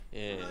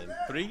In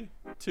 3,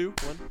 2,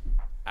 1,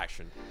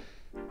 action.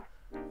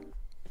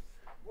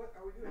 What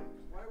are we doing?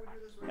 Why are we doing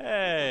this right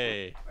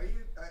Hey. now? Are you,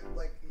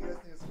 you guys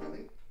think it's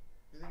funny?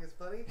 You think it's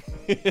funny?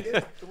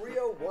 It's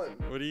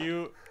 3:01. What do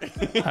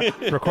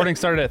you... Recording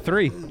started at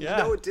 3. Yeah.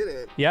 No, it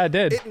didn't. Yeah, it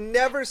did. It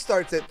never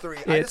starts at 3. I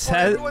It just want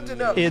says- everyone to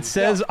know. it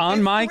says on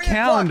it's my 3 o'clock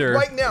calendar.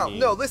 right now.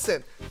 No,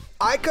 listen.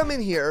 I come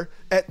in here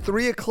at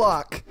 3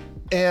 o'clock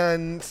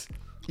and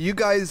you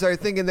guys are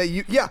thinking that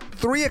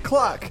 3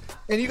 o'clock.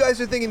 And you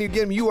guys are thinking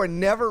you are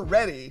never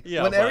ready.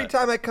 Yeah, when every but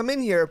time I come in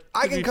here,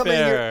 I to can be come in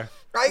here. fair,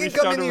 I we can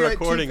come in started here at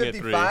recording at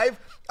 2:55.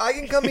 I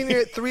can come in here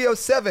at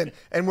 3:07,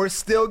 and we're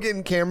still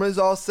getting cameras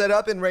all set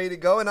up and ready to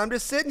go. And I'm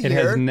just sitting It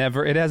here.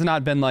 has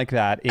not been like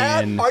that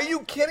Are you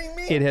kidding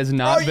me? It has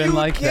not Are been you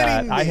like that.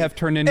 kidding I me? have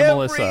turned into Every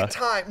Melissa.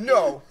 time.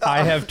 No.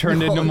 I have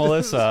turned into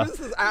Melissa This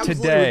is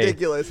absolutely today.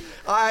 ridiculous.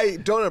 I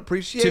don't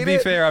appreciate it. To be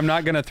fair, I'm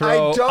not gonna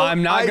throw.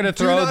 I'm not gonna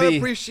throw the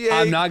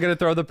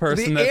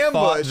person the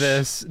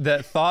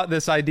that thought ambush.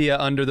 this idea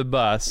under the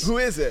bus. Who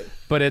is it?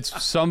 But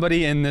it's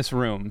somebody in this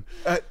room.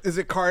 Is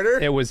it Carter?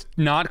 It was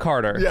not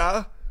Carter.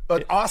 Yeah.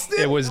 Austin?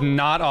 It was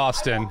not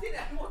Austin.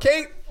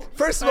 Kate?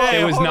 First of all,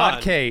 It was hold not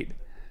on. Kate.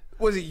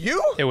 Was it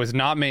you? It was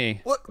not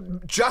me.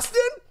 What?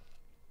 Justin?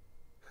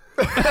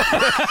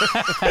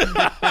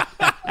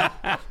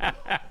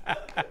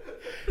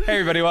 Hey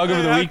everybody, welcome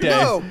to the weekday.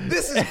 No,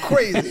 this is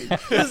crazy.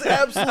 This is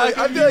absolutely.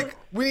 I feel like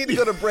we need to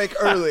go to break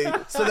early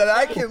so that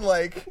I can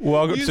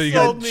Welcome. You So you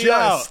sold got. me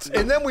adjust, out.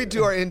 and then we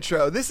do our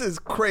intro. This is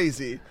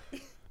crazy. Hey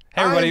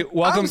everybody,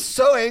 welcome. I'm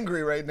so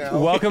angry right now.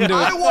 Welcome to-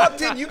 I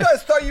walked in. You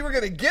guys thought you were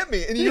gonna get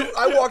me, and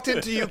I walked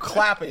into you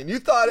clapping. You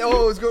thought,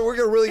 we're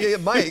gonna really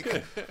get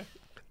Mike.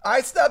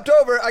 I stepped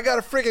over. I got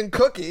a freaking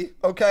cookie.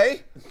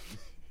 Okay.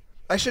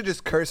 I should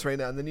just curse right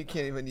now, and then you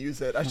can't even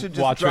use it. I should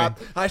just Watch me. drop.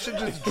 I should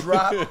just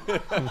drop.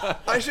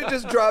 I should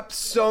just drop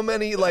so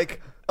many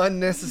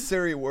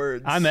unnecessary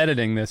words. I'm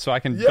editing this, so I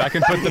can put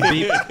the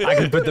beep. I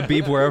can put the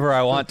beep wherever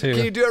I want to.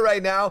 Can you do it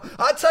right now?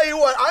 I'll tell you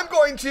what. I'm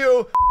going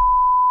to.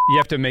 You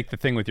have to make the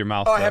thing with your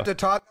mouth. Oh, I though. have to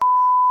talk.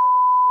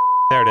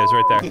 There it is,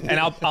 right there. And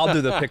I'll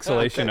do the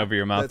pixelation over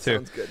your mouth That too.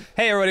 sounds good.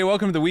 Hey everybody,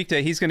 welcome to the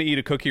weekday. He's going to eat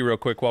a cookie real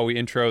quick while we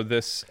intro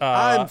this.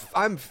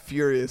 I'm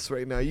furious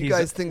right now. You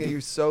guys think that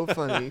you're so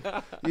funny.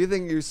 You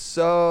think you're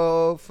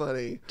so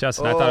funny.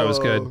 Justin, I thought it was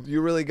good.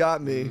 You really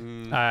got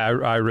me. I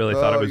really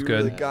thought it was you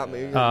good. really got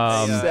me.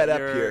 Um, Set up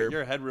your, here.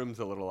 Your headroom's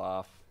a little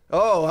off.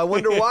 Oh, I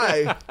wonder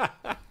why.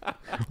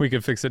 We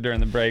could fix it during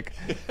the break.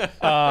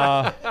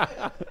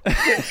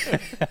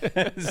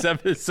 This is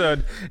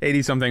episode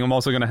 80-something. I'm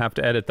also going to have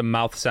to edit the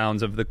mouth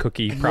sounds of the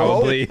cookie,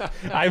 probably.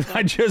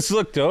 I just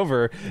looked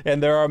over,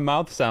 and there are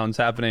mouth sounds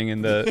happening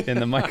in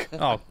the mic.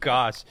 Oh,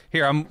 gosh.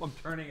 Here, I'm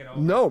turning it over.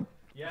 No.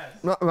 Yes.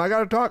 No, I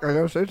gotta talk. I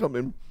gotta say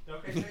something.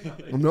 Okay, say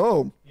something.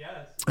 No. Yes.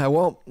 I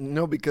won't.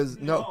 No, because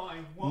no. I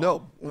won't.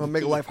 No. I'm gonna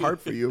make life hard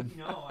for you.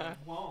 No, I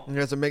won't. You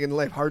guys are making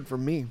life hard for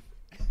me.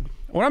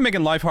 We're not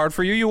making life hard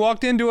for you. You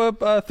walked into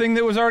a thing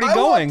that was already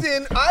going.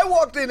 I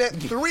walked in at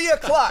 3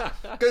 o'clock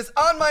because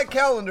on my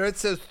calendar it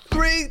says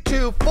 3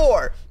 to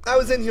 4. I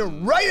was in here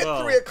right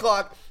at 3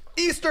 o'clock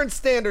Eastern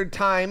Standard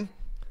Time.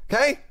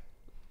 Okay,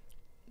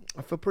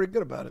 I feel pretty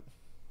good about it.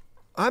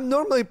 I'm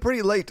normally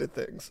pretty late to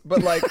things,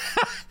 but I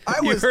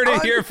You was. heard it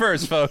on- here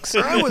first, folks.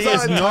 I was He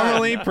is on time.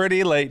 normally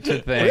pretty late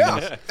to things.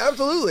 Yeah,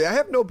 absolutely. I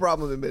have no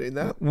problem admitting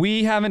that.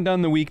 We haven't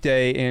done the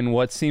weekday in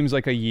what seems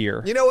like a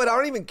year. You know what? I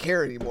don't even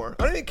care anymore.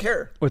 I don't even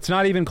care. It's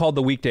not even called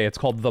the weekday. It's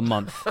called the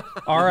month.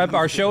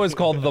 Our show is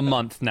called the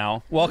month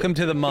now. Welcome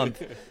to the month.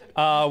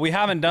 We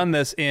haven't done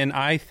this in,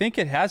 I think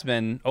it has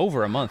been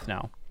over a month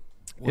now,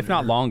 if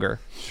not longer.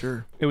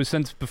 Sure. It was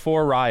since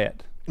before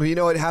Riot. Well, you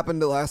know what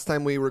happened the last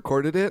time we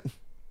recorded it?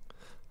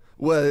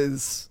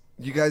 Was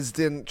you guys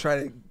didn't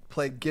try to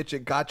play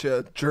getcha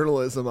gotcha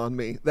journalism on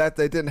me. That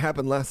didn't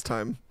happen last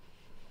time.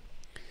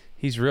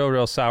 He's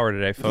real sour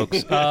today,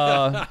 folks.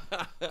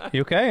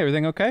 You okay?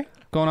 Everything okay?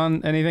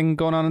 Anything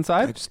going on I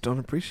inside? just don't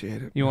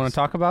appreciate it. You want to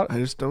talk about? I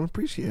just don't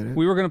appreciate it.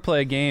 We were going to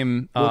play a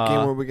game. What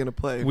game were we going to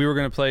play? We were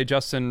going to play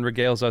Justin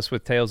Regales Us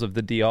with Tales of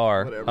the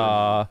DR.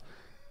 Whatever.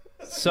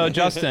 So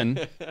Justin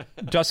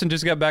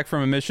just got back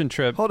from a mission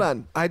trip. Hold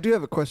on. I do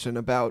have a question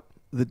about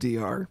the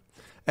DR.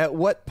 At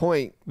what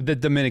point, The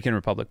Dominican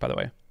Republic, by the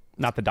way,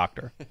 not the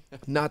doctor.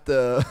 not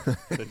the...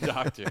 The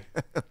doctor.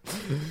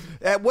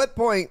 At what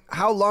point,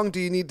 how long do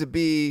you need to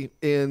be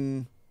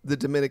in the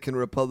Dominican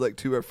Republic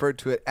to refer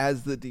to it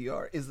as the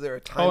DR? Is there a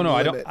time Oh no,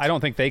 limit? I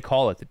don't think they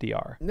call it the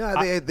DR.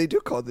 No, they do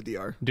call it the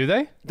DR. Do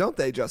they? Don't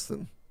they,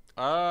 Justin?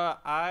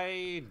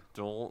 I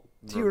don't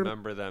you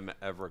remember them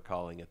ever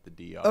calling it the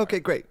DR. Okay,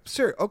 great.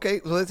 Sure.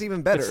 Okay, well, that's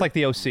even better. It's like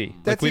the OC.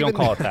 Like That's we don't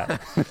even- call it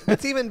that.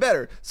 That's even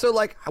better. So,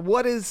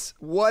 what is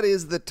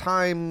the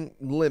time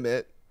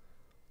limit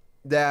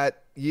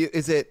that you?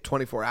 Is it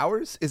 24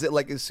 hours? Is it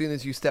as soon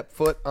as you step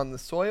foot on the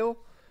soil?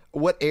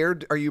 What air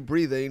are you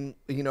breathing?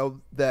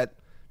 That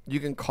you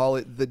can call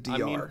it the DR. I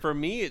mean, for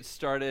me, it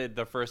started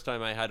the first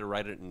time I had to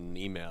write it in an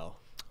email.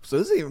 So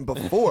this is even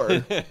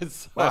before.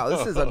 So- Wow,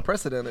 this is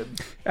unprecedented.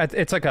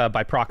 It's like a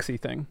by proxy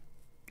thing.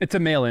 It's a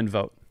mail-in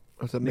vote.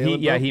 Was it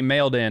mail-in vote? He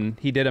mailed in.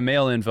 He did a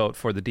mail-in vote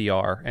for the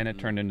DR, and it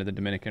turned into the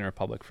Dominican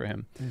Republic for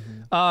him.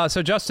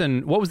 So,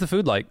 Justin, what was the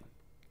food like?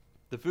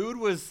 The food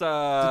was you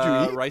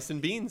eat? rice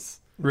and beans.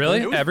 Really?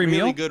 It was Every really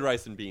meal? good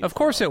rice and beans. Of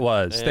course it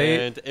was.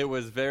 And it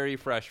was very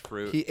fresh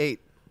fruit. He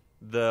ate.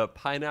 The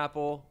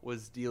pineapple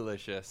was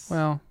delicious.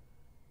 Well,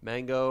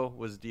 Mango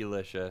was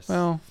delicious.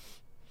 well,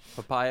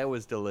 Papaya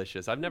was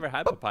delicious. I've never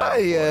had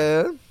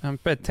papaya before.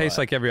 it tastes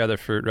like every other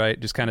fruit, right?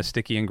 Just kind of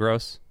sticky and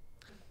gross.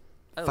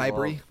 I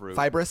Fibery? love fruit.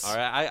 Fibrous? All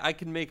right, I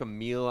can make a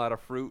meal out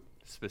of fruit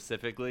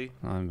specifically.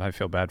 I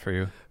feel bad for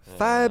you.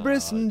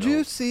 Fibrous and don't.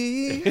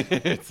 juicy.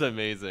 It's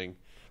amazing.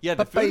 Yeah,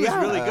 the food was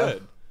Papaya. really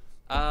good.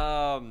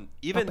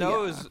 Even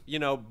though it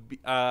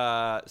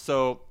Papaya. was,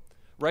 so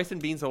rice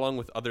and beans along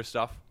with other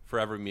stuff for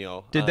every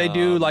meal. Did they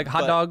do like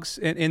hot but dogs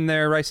in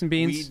their rice and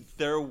beans?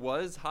 There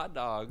was hot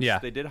dogs. Yeah.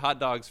 They did hot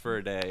dogs for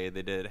a day.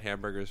 They did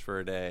hamburgers for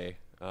a day,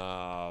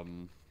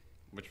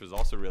 which was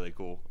also really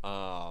cool.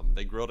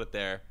 They grilled it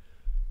there.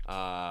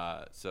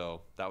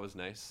 So that was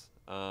nice.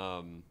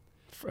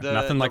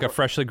 Nothing like a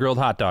freshly grilled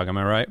hot dog, am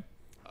I right?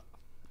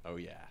 Oh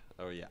yeah.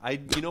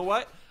 You know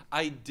what?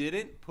 I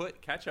didn't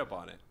put ketchup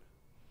on it.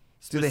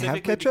 Do they have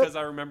Specifically ketchup? Because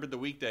I remembered the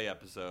weekday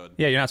episode.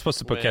 Yeah, you're not supposed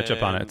to put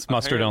ketchup on it. when It's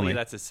mustard apparently only.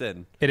 That's a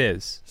sin. It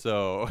is.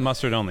 So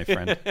Mustard only,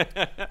 friend.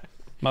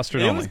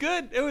 Mustard it only. was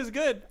good. It was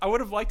good. I would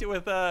have liked it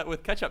with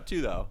ketchup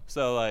too, though.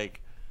 So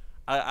like,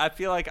 I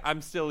feel like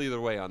I'm still either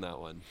way on that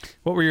one.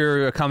 What were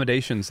your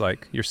accommodations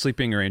like? Your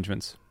sleeping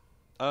arrangements?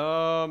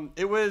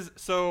 It was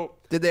so.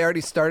 Did they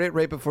already start it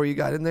right before you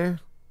got in there?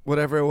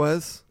 Whatever it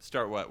was?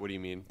 Start what? What do you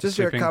mean? Just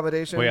your Sleeping?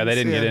 accommodations? Well, yeah, they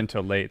didn't get in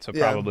till late, so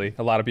Yeah. probably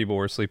a lot of people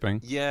were sleeping.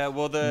 Yeah.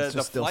 Well, It's the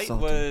just still flight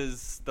salty.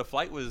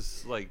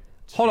 was like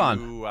 2 Hold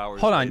on. hours.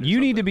 Hold late on. or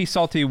You need to something. be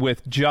salty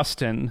with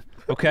Justin,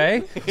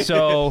 okay?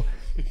 So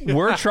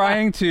we're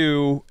trying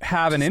to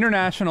have an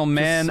international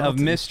man of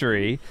salty.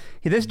 mystery.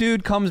 This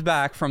dude comes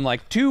back from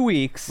like 2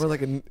 weeks. We're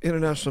like an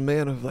international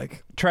man of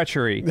like...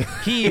 Treachery.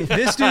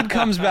 This dude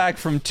comes back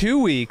from 2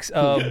 weeks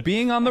of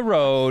being on the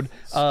road,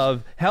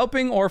 of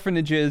helping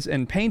orphanages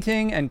and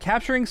painting and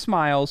capturing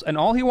smiles, and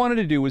all he wanted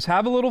to do was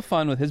have a little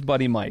fun with his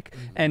buddy Mike.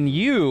 And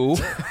you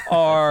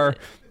are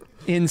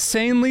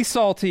insanely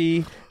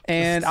salty,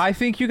 and I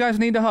think you guys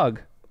need to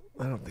hug.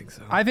 I don't think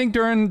so. I think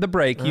during the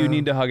break you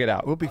need to hug it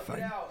out. We'll be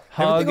fine.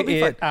 Hug Everything will be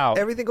it fine. out.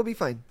 Everything will be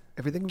fine.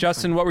 Everything will be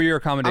Justin, fine. what were your I'm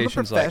a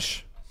accommodations like?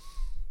 profesh.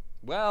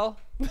 Well,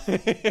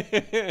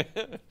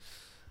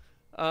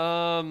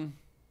 trying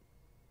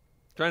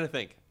to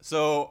think.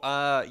 So,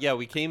 yeah,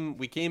 we came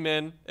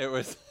in. It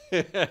was.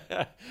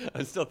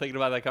 I'm still thinking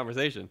about that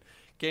conversation.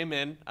 Came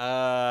in 2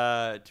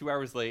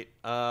 hours late.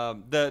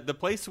 The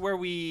place where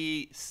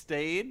we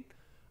stayed,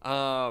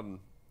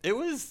 it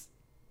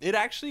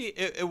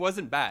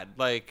wasn't bad.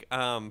 Like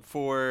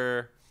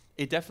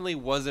it definitely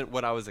wasn't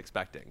what I was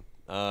expecting.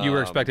 You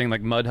were expecting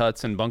like mud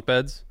huts and bunk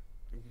beds?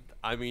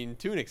 I mean,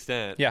 to an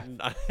extent. Yeah.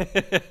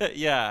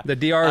 Yeah. The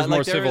DR is more there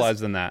was- civilized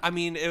than that. I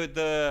mean,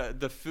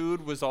 the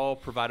food was all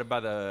provided by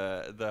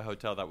the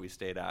hotel that we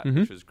stayed at, Mm-hmm.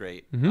 which was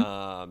great.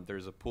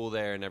 There's a pool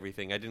there and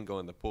everything. I didn't go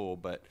in the pool,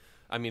 but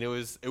I mean, it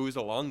was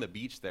along the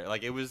beach there.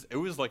 Like it was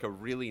like a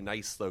really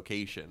nice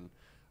location.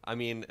 I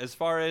mean, as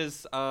far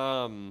as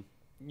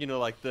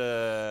like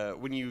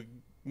when you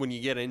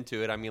get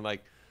into it, I mean,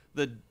 like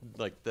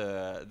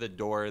the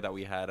door that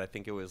we had, I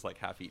think it was like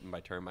half eaten by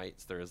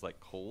termites. There was like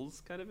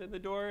holes kind of in the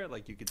door,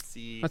 like you could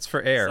see That's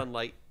for air.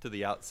 sunlight to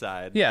the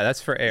outside. Yeah,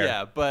 that's for air.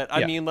 Yeah, but I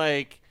Yeah. mean,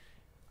 like,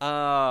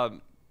 so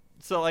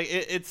like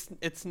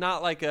it's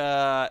not like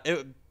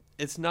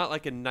it's not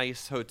like a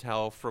nice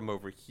hotel from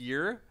over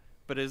here,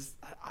 but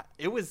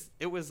it was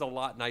a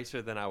lot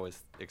nicer than I was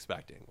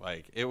expecting.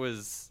 Like I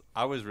was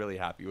really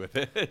happy with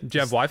it. Did you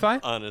have Wi-Fi?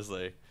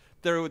 Honestly,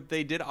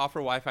 they did offer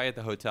Wi-Fi at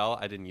the hotel.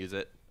 I didn't use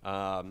it. You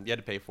had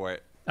to pay for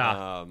it.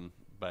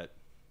 But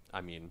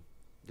I mean,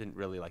 didn't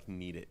really like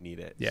need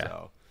it. Yeah.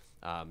 So,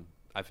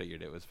 I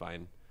figured it was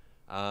fine.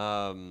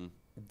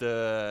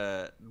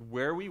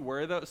 Where we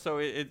were though, so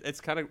it's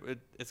kind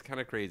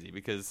of crazy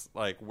because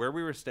like where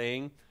we were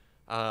staying,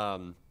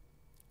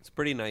 it's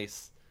pretty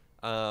nice,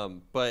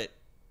 but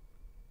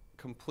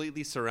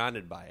completely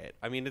surrounded by it.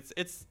 I mean,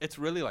 it's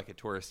really like a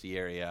touristy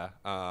area.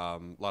 A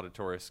lot of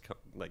tourists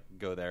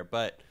go there,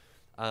 but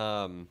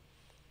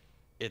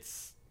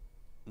it's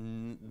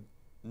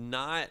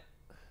not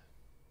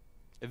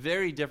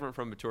very different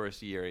from a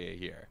touristy area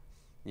here.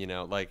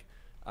 Like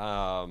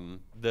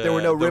There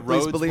were no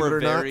Ripley's, roads believe it were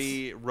or not.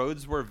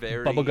 roads were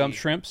very Bubblegum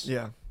shrimps?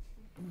 Yeah.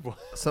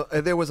 So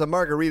there was a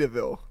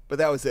Margaritaville, but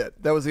that was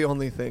it. That was the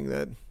only thing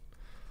that...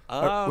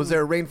 was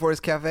there a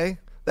Rainforest Cafe?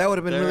 That would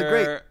have been really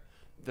great.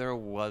 There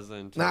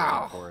wasn't a No.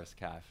 Rainforest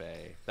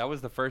Cafe. That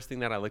was the first thing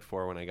that I looked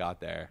for when I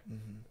got there,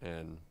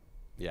 and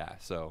yeah,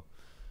 so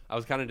I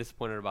was kind of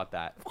disappointed about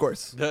that. Of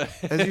course.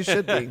 As you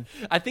should be.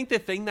 I think the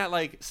thing that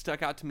like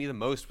stuck out to me the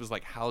most was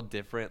like how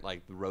different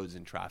like the roads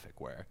and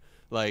traffic were.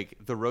 Like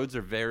the roads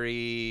are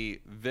very,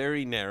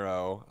 very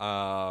narrow.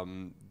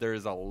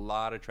 There's a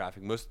lot of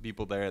traffic. Most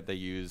people there, they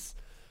use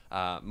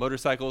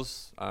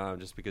Motorcycles,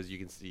 just because you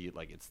can see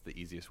like it's the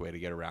easiest way to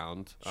get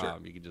around. Sure.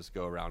 You can just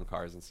go around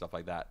cars and stuff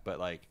like that. But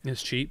like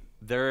It's cheap.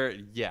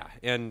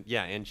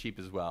 and cheap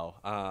as well.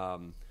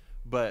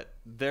 But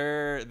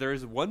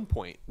there's one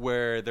point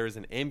where there's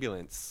an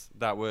ambulance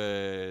that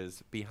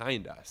was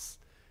behind us,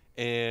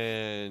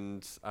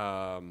 and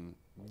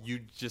you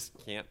just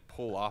can't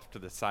pull off to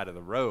the side of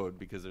the road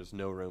because there's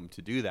no room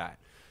to do that.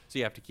 So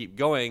you have to keep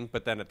going,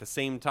 but then at the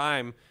same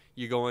time,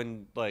 you're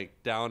going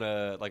like down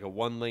a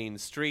 1-lane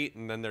street,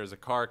 and then there's a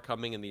car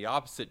coming in the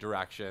opposite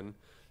direction.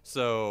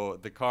 So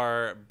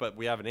but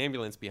we have an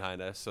ambulance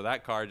behind us, so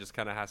that car just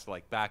kind of has to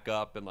like back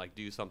up and like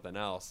do something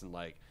else, and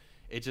like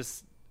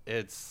it's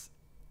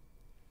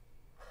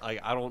like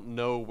I don't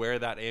know where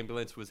that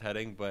ambulance was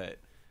heading, but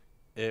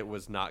it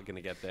was not going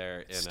to get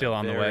there in Still a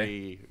on the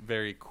way.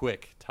 very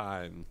quick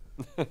time.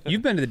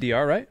 You've been to the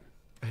DR, right?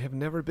 I have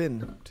never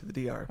been to the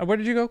DR. Where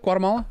did you go?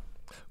 Guatemala?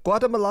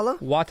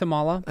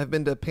 Guatemala. I've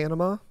been to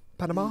Panama.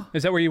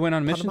 Is that where you went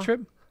on a mission Panama?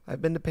 trip?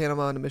 I've been to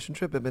Panama on a mission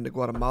trip. I've been to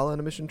Guatemala on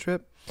a mission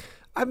trip.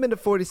 I've been to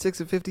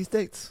 46 of 50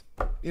 states.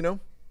 You know?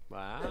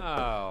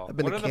 Wow. I've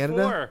been what to are Canada.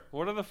 The 4?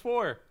 What are the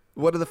 4?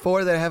 What are the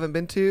 4 that I haven't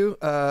been to?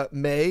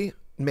 Maine,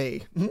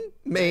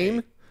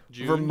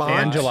 June, Vermont,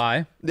 And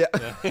July.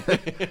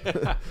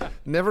 Yeah.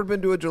 Never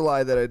been to a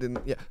July that I didn't.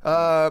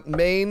 Yeah.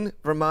 Maine,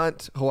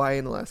 Vermont, Hawaii,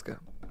 and Alaska.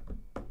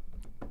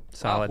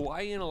 Solid.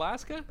 Hawaii and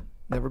Alaska?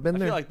 Never been I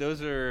there. feel like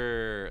those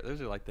are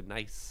like the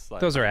nice. Like,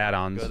 Those are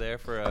add-ons. Go there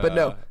for a. But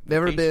no,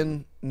 never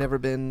vacation.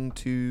 been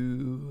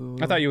to.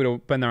 I thought you would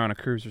have been there on a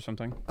cruise or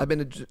something. I've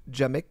been to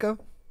Jamaica.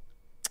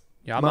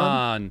 Yeah,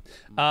 man.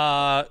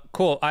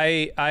 Cool.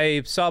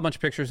 I saw a bunch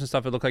of pictures and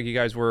stuff. It looked like you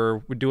guys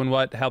were doing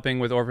what? Helping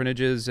with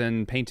orphanages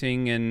and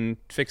painting and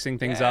fixing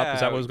things up?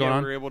 Is that what was going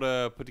on? We were able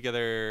to put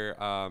together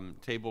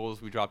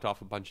tables. We dropped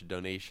off a bunch of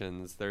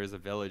donations. There's a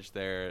village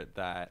there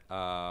that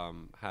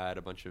had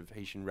a bunch of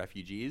Haitian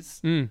refugees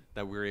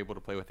that we were able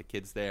to play with the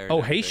kids there. and Oh,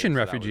 everything. Haitian So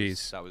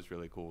refugees. That was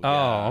really cool. Oh,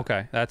 Yeah.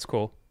 okay. That's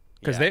cool.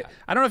 Because Yeah.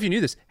 I don't know if you knew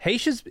this.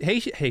 Haiti's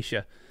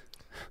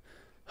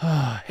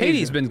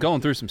been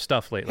going through some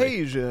stuff lately.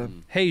 Asia.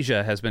 Haiti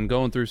has been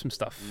going through some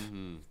stuff.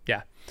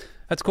 Yeah.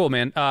 That's cool,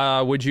 man.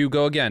 Would you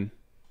go again?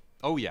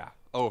 Oh yeah.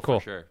 Oh, Cool.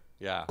 for sure.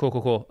 Yeah.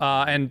 Cool.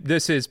 And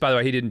this is, by the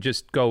way, he didn't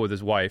just go with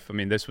his wife. I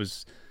mean, this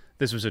was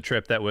a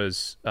trip that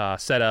was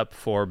set up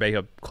for Bay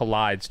Hope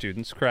Collide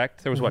students,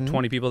 correct? There was,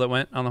 20 people that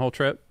went on the whole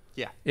trip?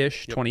 Yeah.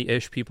 Ish, Yep.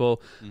 20-ish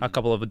people, a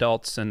couple of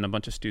adults and a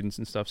bunch of students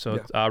and stuff. So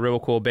it's real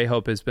cool. Bay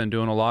Hope has been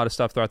doing a lot of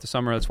stuff throughout the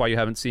summer. That's why you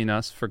haven't seen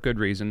us, for good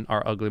reason,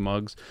 our ugly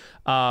mugs.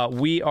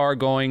 We are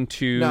going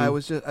to... No,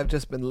 I've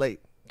just been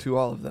late to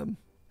all of them.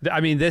 I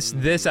mean, this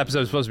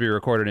episode is supposed to be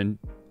recorded in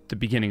the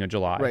beginning of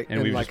July, Right.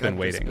 and we've like, just been I've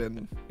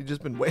waiting. You've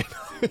just been waiting.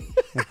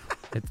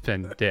 It's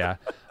been, yeah.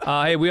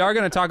 Hey, we are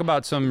going to talk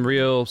about some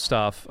real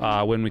stuff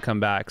when we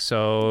come back,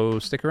 so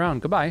stick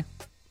around. Goodbye.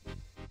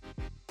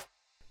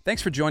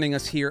 Thanks for joining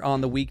us here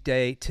on the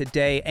weekday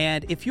today.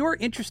 And if you're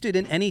interested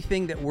in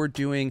anything that we're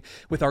doing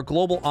with our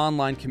global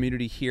online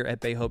community here at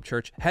Bay Hope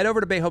Church, head over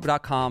to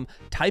bayhope.com,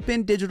 type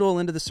in digital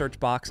into the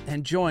search box,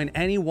 and join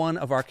any one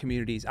of our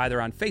communities,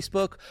 either on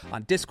Facebook,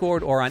 on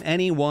Discord, or on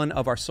any one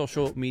of our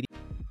social media.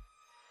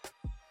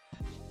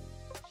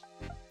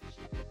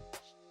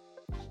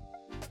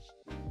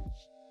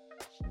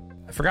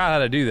 I forgot how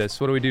to do this.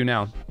 What do we do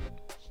now?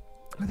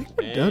 I think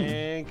we're done.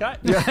 And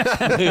cut.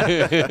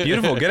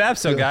 Beautiful. Good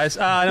episode, guys.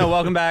 No,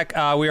 welcome back.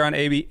 We are on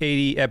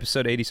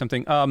episode 80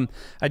 something.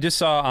 I just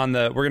saw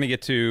we're going to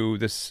get to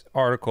this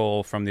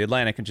article from The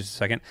Atlantic in just a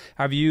second.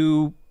 Have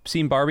you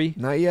seen Barbie?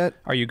 Not yet.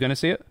 Are you going to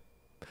see it?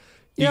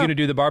 You Yeah. going to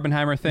do the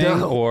Barbenheimer thing?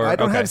 No, or I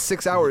don't okay. have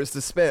 6 hours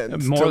to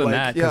spend. More to than like,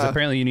 that, because yeah.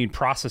 apparently you need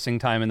processing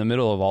time in the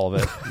middle of all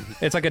of it.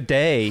 It's like a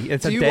day.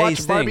 It's Do a you day's watch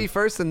thing. Barbie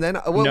first and then?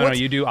 No,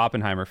 you do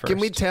Oppenheimer first. Can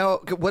we tell?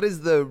 What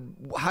is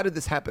how did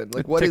this happen?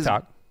 Like, what is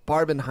TikTok.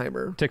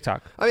 Barbenheimer?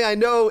 TikTok. I mean, I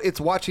know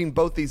it's watching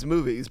both these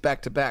movies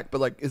back to back,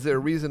 but like, is there a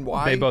reason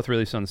why? They both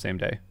released on the same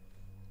day.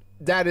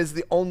 That is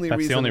the only That's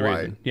reason the only why.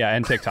 reason. Yeah,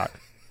 and TikTok.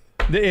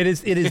 It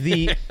is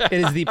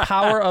the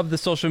power of the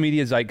social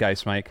media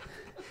zeitgeist, Mike.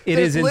 There's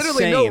It is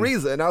literally insane. no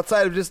reason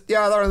outside of just they're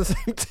on the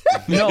same day.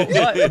 No,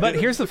 but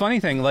here's the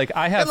funny thing. Like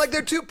I have And like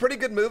they're two pretty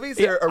good movies.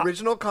 They're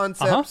original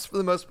concepts for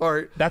the most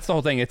part. That's the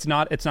whole thing. It's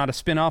not a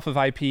spin-off of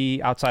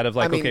IP outside of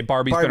like, I mean, okay,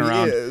 Barbie's Barbie been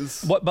around.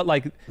 is. But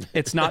like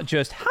it's not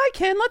just, hi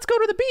Ken, let's go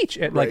to the beach.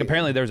 Like Right.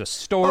 apparently there's a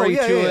story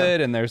Oh, yeah, to yeah, yeah.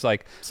 it, and there's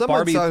like Someone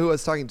Barbie saw who I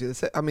was talking to. They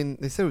said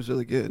it was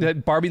really good.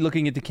 that Barbie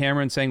looking at the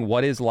camera and saying,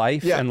 "What is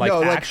life?" Yeah, and like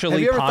no, like, actually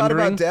have you ever thought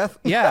pondering about death?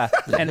 Yeah,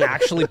 and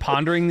actually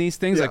pondering these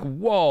things. Yeah. Like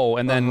whoa.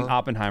 And then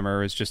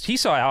Oppenheimer is just, he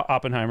saw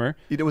Oppenheimer.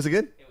 Was it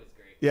good? It was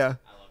great. Yeah.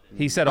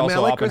 He said I mean,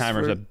 also I like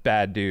Oppenheimer's a Christopher-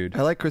 bad dude.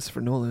 I like Christopher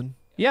Nolan.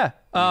 Yeah.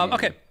 Okay.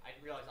 I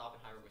didn't realize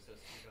Oppenheimer was so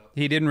screwed up.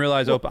 He didn't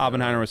realize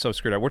Oppenheimer was so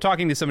screwed up. We're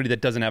talking to somebody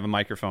that doesn't have a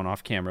microphone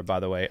off camera, by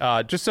the way.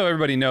 Just so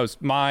everybody knows,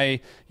 my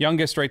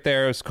youngest right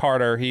there is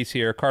Carter. He's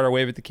here. Carter,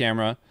 wave at the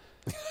camera.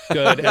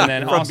 Good. And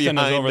then From Austin is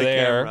behind over the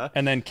there. camera.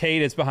 And then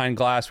Kate is behind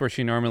glass where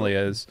she normally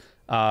is.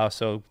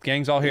 So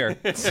gang's all here.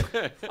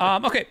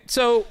 Okay,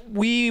 so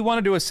we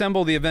wanted to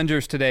assemble the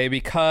Avengers today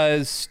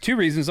because two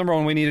reasons. Number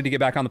one, we needed to get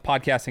back on the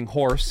podcasting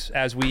horse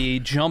as we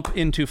jump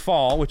into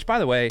fall, which, by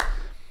the way,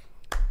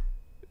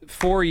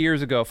 5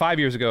 years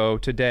ago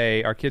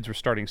today, our kids were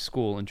starting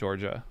school in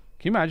Georgia.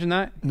 Can you imagine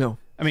that? No.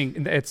 I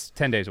mean, it's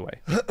 10 days away.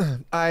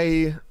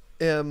 I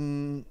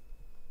am...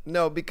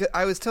 No, because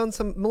I was telling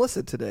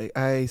Melissa today,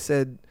 I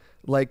said,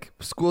 like,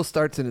 school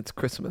starts and it's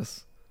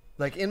Christmas.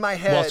 Like, in my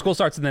head... Well, school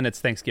starts and then it's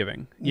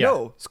Thanksgiving. Yeah.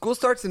 No, school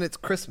starts and it's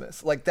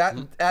Christmas. Like that,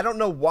 I don't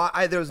know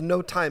why. There was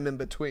no time in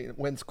between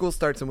when school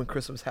starts and when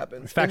Christmas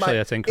happens. Factually,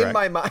 that's incorrect. In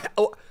my mind...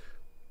 Oh,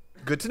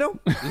 good to know.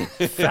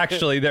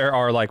 Factually, there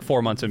are like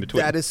 4 months in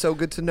between. That is so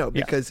good to know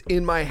because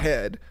in my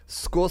head,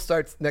 school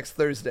starts next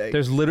Thursday.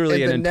 There's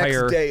literally and an the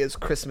entire... next day is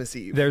Christmas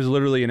Eve. There's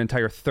literally an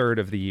entire third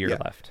of the year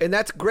left. And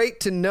that's great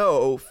to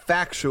know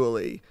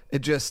factually. It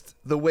just,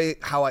 the way,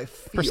 how I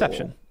feel.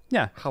 Perception.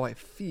 Yeah. How I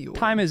feel.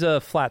 Time is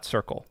a flat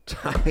circle.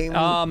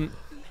 Time.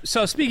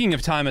 So speaking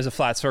of time as a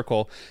flat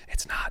circle,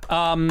 it's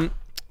not.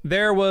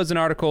 There was an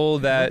article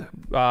that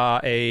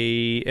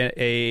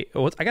I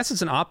guess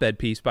it's an op-ed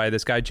piece by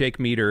this guy, Jake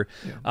Meador.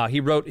 Yeah. He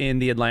wrote in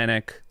The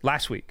Atlantic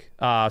last week.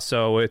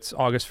 So it's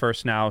August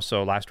 1st now.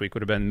 So last week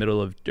would have been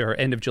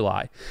end of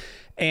July.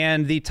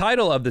 And the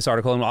title of this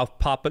article, and I'll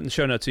pop it in the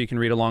show notes so you can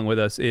read along with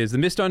us, is The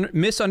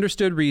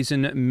Misunderstood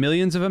Reason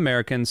Millions of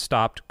Americans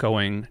Stopped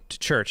Going to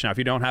Church. Now, if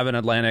you don't have an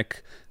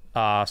Atlantic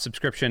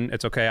subscription,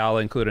 it's okay. I'll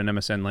include an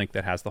MSN link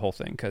that has the whole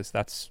thing because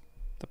that's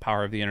the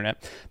power of the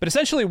internet. But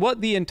essentially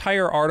what the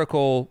entire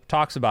article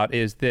talks about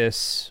is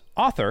this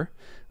author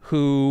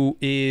who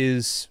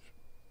is,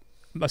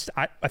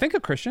 I think, a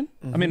Christian.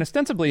 I mean,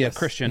 ostensibly a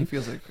Christian. He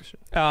feels like a Christian.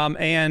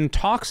 And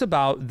talks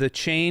about the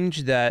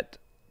change that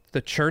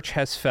the church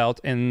has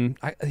felt, and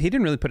he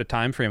didn't really put a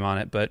time frame on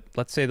it, but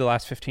let's say the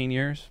last 15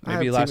 years,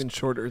 maybe even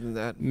shorter than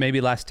that. Maybe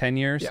last 10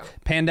 years,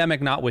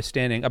 pandemic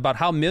notwithstanding, about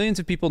how millions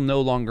of people no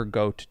longer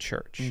go to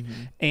church.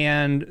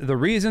 And the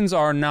reasons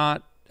are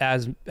not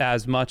as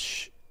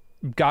much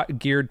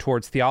geared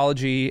towards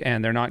theology,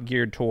 and they're not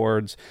geared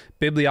towards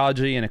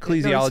bibliology and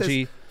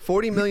ecclesiology.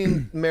 40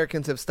 million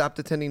Americans have stopped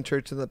attending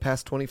church in the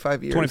past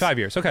 25 years. 25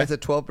 years, okay. That's a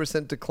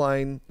 12%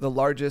 decline, the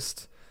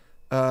largest...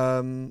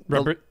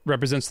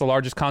 represents the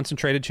largest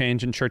concentrated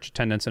change in church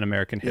attendance in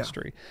American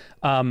history.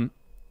 And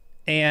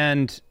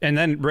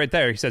then right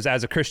there he says,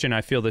 as a Christian,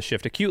 I feel this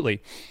shift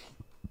acutely.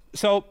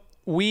 So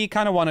we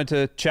kind of wanted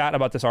to chat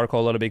about this article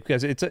a little bit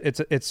because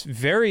it's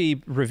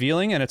very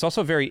revealing, and it's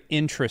also very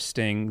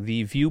interesting,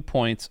 the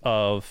viewpoints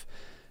of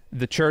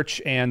the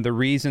church and the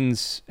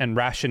reasons and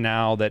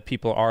rationale that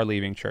people are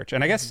leaving church.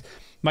 And I guess,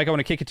 Mike, I want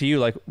to kick it to you.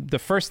 Like, the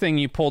first thing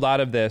you pulled out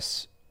of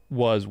this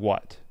was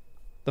what?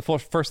 The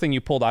first thing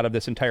you pulled out of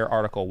this entire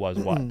article was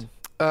what?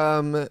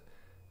 Well,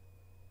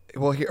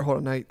 here,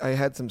 hold on. I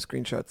had some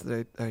screenshots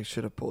that I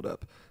should have pulled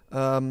up.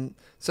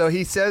 So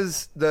he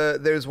says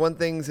there's one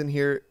things in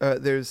here.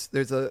 There's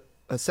a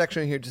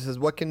section here that says,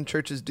 what can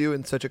churches do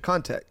in such a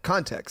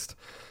context?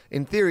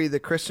 In theory, the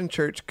Christian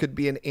church could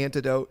be an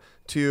antidote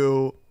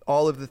to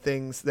all of the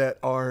things that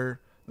are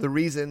the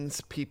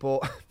reasons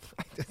people...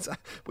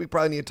 we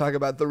probably need to talk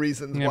about the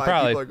reasons why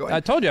people are going.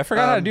 I told you, I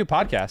forgot how to do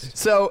podcasts.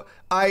 So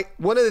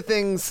one of the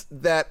things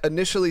that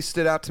initially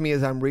stood out to me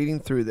as I'm reading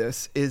through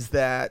this is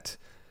that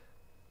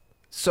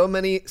so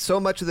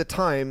much of the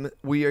time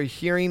we are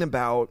hearing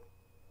about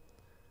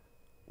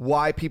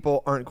why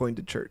people aren't going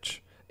to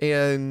church.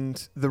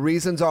 And the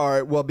reasons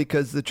are, well,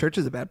 because the church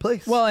is a bad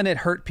place. Well, and it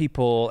hurt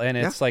people, and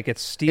it's like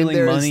it's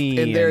stealing money.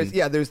 And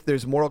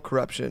there's moral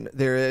corruption.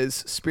 There is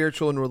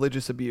spiritual and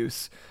religious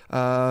abuse.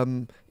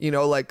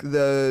 Like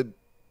the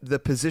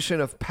position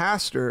of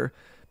pastor,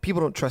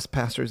 people don't trust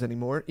pastors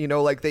anymore.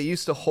 Like they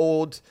used to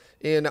hold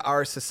in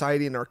our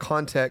society, in our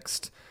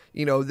context,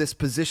 this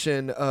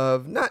position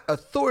of not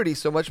authority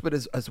so much, but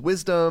as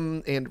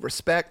wisdom and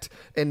respect.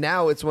 And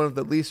now it's one of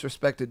the least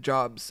respected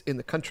jobs in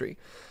the country.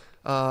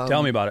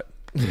 Tell me about it.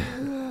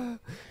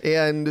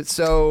 And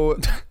so,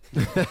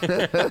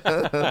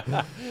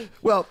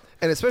 well,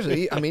 and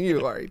especially, I mean,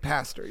 you are a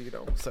pastor,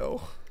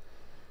 so.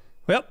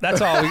 Well, that's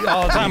all the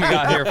time we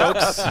got here,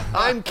 folks.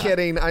 I'm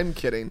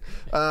kidding.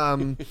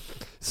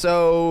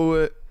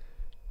 So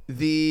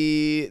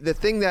the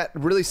thing that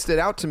really stood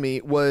out to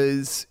me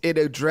was it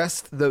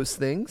addressed those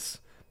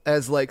things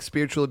as like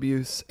spiritual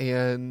abuse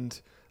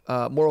and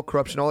moral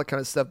corruption, all that kind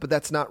of stuff, but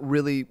that's not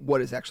really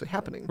what is actually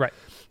happening. Right.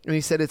 And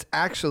he said it's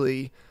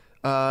actually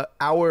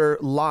our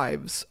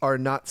lives are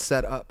not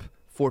set up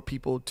for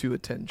people to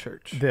attend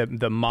church.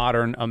 The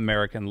modern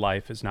American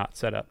life is not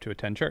set up to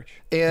attend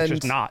church. And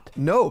it's just not.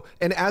 No.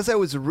 And as I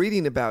was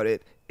reading about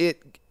it,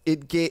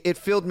 it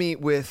filled me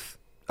with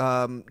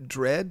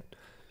dread,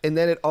 and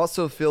then it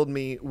also filled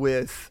me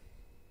with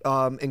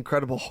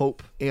incredible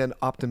hope and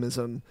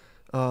optimism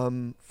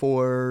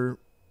for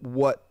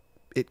what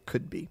it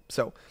could be.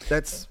 So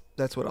that's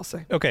what I'll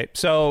say. Okay,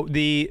 so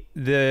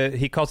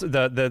he calls it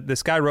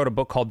this guy wrote a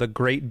book called The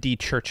Great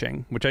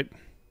De-Churching, which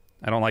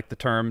I don't like the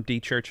term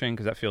de-churching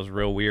because that feels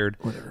real weird.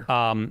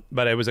 Whatever.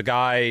 But it was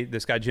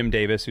this guy Jim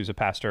Davis, who's a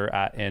pastor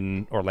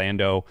in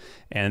Orlando,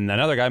 and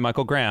another guy,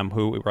 Michael Graham,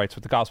 who writes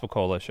with the Gospel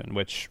Coalition,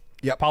 which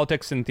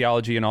politics and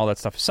theology and all that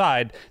stuff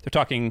aside, they're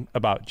talking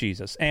about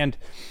Jesus. And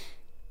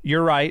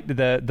you're right,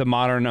 the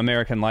modern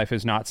American life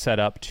is not set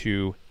up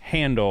to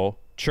handle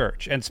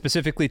church, and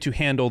specifically to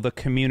handle the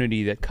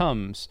community that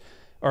comes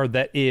or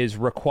that is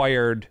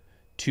required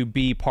to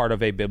be part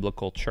of a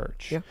biblical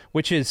church,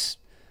 which is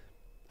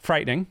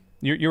frightening.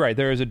 You're right.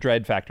 There is a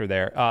dread factor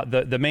there.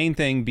 The main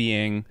thing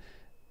being,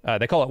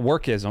 they call it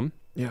workism,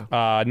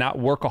 not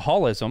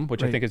workaholism,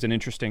 which I think is an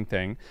interesting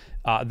thing.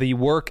 The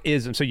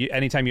workism. So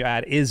anytime you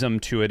add ism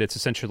to it, it's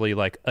essentially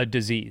like a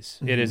disease.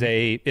 It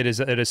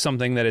is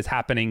something that is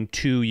happening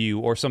to you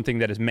or something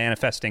that is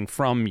manifesting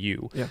from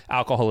you.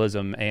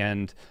 Alcoholism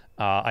and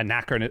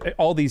anachronism,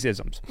 all these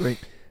isms. Right.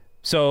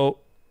 So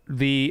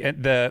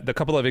the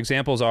couple of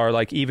examples are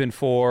like even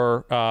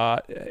for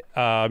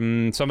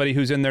somebody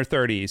who's in their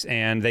 30s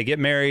and they get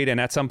married, and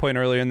at some point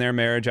earlier in their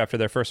marriage, after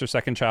their first or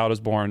second child is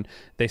born,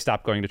 they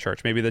stop going to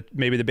church. Maybe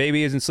the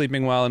baby isn't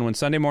sleeping well, and when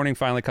Sunday morning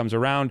finally comes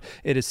around,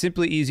 it is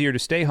simply easier to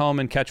stay home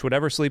and catch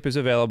whatever sleep is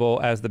available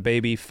as the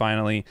baby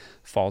finally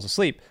falls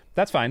asleep.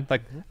 That's fine.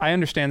 Like, I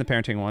understand the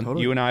parenting one.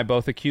 Totally. You and I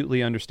both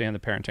acutely understand the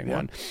parenting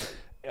one.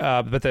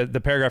 But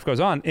the paragraph goes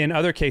on. In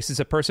other cases,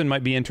 a person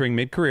might be entering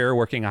mid-career,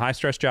 working a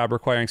high-stress job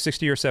requiring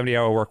 60 or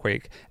 70-hour work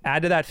week.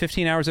 Add to that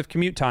 15 hours of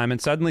commute time,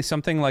 and suddenly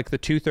something like the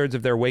 2/3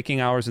 of their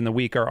waking hours in the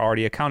week are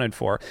already accounted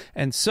for.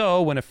 And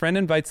so when a friend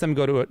invites them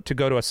to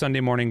go to a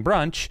Sunday morning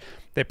brunch,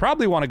 they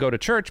probably want to go to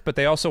church, but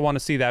they also want to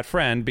see that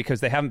friend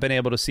because they haven't been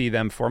able to see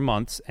them for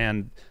months,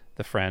 and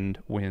the friend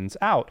wins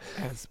out.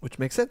 Which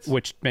makes sense.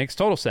 Which makes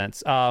total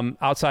sense.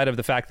 Outside of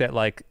the fact that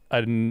like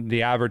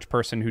the average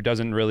person who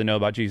doesn't really know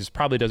about Jesus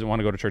probably doesn't want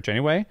to go to church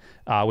anyway,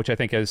 which I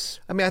think is...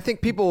 I mean, I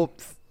think people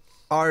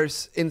are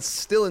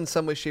still in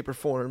some way, shape, or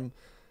form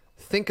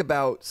think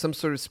about some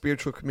sort of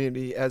spiritual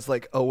community as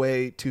like a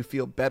way to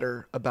feel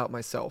better about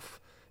myself.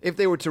 If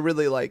they were to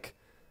really like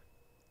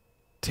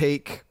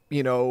take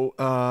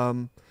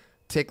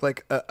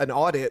like an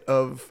audit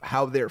of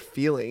how they're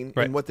feeling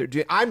and what they're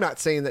doing. I'm not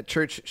saying that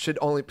church should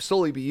only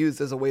solely be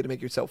used as a way to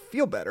make yourself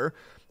feel better.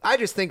 I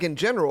just think in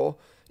general,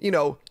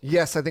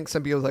 yes, I think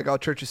some people are like, oh,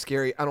 church is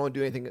scary. I don't want to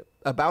do anything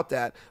about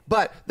that.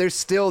 But there's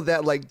still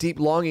that like deep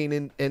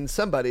longing in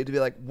somebody to be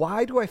like,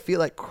 why do I feel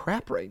like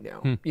crap right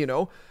now?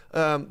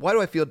 Why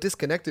do I feel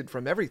disconnected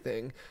from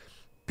everything?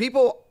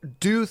 People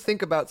do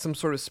think about some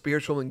sort of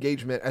spiritual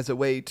engagement as a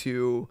way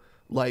to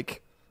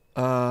like,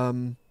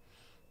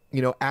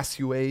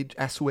 assuage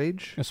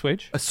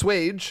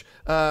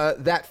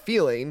that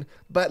feeling,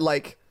 but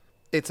like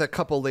it's a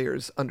couple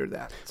layers under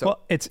that. So, well,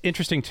 it's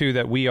interesting too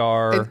that we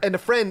are, and a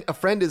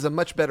friend is a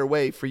much better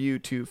way for you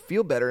to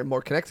feel better and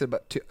more connected,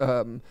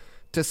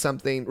 to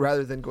something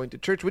rather than going to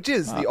church, which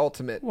is the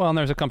ultimate. Well, and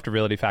there's a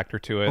comfortability factor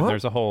to it.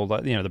 There's a whole,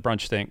 the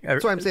brunch thing.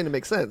 That's why I'm saying it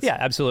makes sense. Yeah,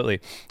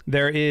 absolutely.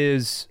 There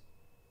is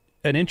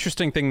an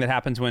interesting thing that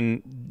happens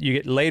when you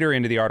get later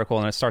into the article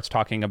and it starts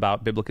talking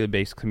about biblically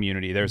based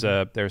community. There's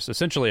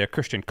essentially a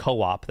Christian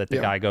co-op that the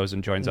guy goes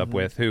and joins up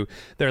with, who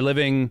they're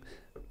living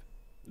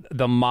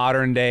the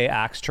modern day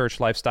Acts Church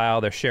lifestyle.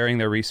 They're sharing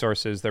their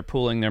resources. They're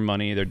pooling their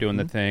money. They're doing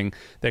the thing.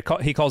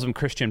 He calls them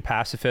Christian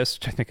pacifists,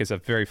 which I think is a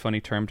very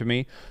funny term to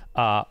me.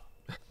 What's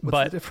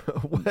the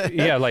difference?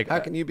 Yeah, like how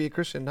can you be a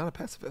Christian, not a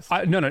pacifist?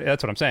 No,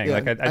 that's what I'm saying. Yeah,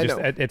 like I just,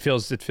 it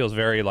feels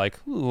very like,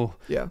 ooh,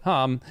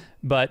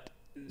 but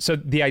so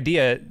the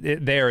idea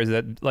there is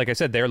that, like I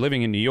said, they're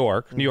living in New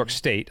York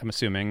State, I'm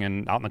assuming,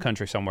 and out in the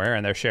country somewhere,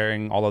 and they're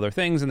sharing all other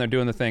things, and they're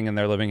doing the thing, and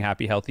they're living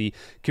happy, healthy,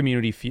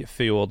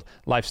 community-fueled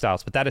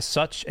lifestyles. But that is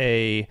such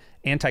a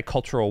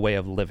anti-cultural way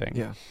of living.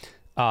 Yeah.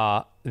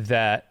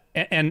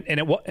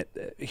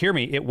 Hear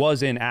me, it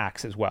was in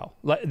Acts as well.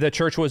 The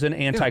church was an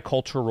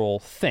anti-cultural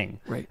thing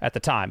at the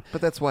time.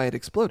 But that's why it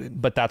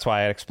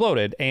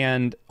exploded.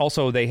 And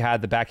also they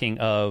had the backing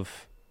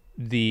of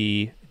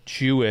the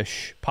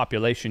Jewish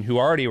population who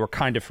already were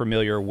kind of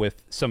familiar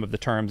with some of the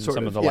terms and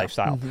some of the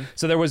lifestyle.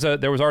 So there was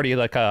already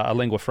like a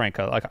lingua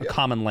franca, like a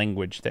common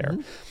language there.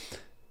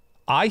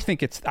 I think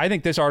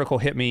this article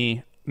hit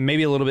me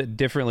maybe a little bit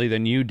differently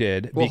than you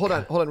did. Well, hold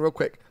on real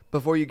quick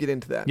before you get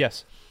into that.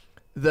 Yes.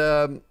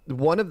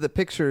 One of the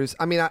pictures,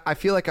 I mean, I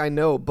feel like I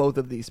know both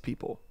of these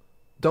people.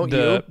 Don't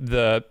you?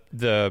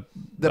 The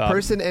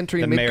person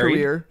entering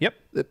mid-career. Yep.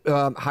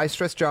 High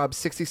stress job,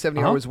 60,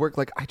 70 hours work.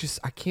 Like, I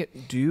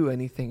can't do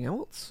anything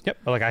else. Yep.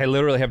 Like, I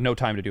literally have no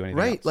time to do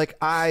anything else. Like,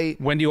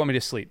 when do you want me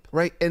to sleep?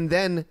 Right. And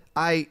then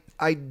I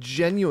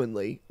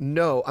genuinely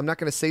know, I'm not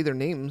going to say their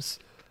names,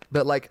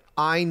 but like,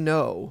 I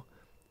know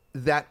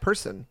that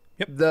person.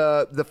 Yep.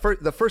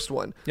 The first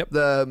one. Yep.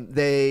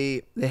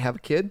 They have a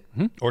kid.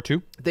 Or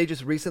two. They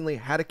just recently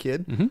had a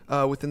kid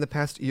within the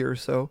past year or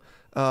so.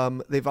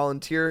 They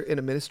volunteer in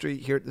a ministry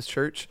here at this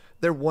church.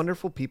 They're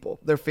wonderful people.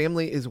 Their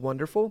family is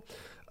wonderful.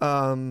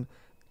 And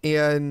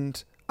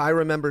I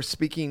remember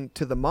speaking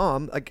to the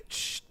mom, like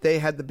they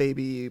had the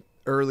baby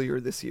earlier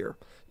this year,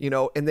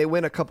 and they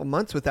went a couple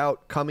months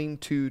without coming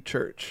to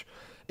church.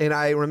 And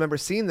I remember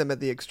seeing them at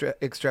the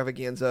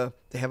extravaganza.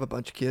 They have a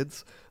bunch of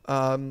kids.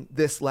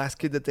 This last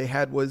kid that they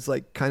had was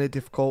like kind of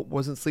difficult,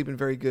 wasn't sleeping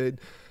very good.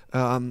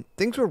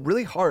 Things were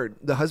really hard.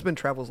 The husband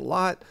travels a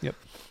lot. Yep.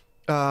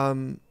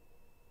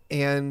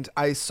 And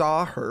I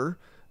saw her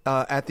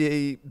at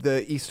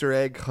the Easter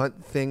egg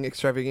hunt thing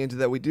extravaganza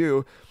that we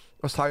do.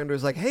 I was talking to her, I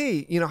was like,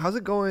 hey, how's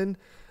it going?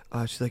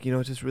 She's like,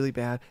 it's just really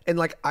bad. And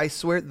like, I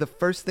swear the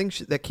first thing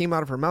that came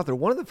out of her mouth, or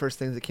one of the first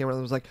things that came out of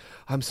her was like,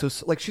 I'm so,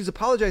 like, she's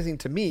apologizing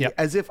to me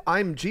as if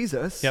I'm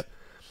Jesus. Yep.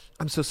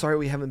 I'm so sorry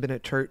we haven't been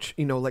at church.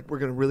 Like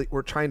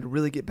we're trying to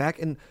really get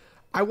back. And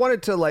I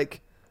wanted to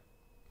like,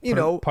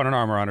 put an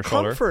arm around her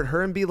shoulder, comfort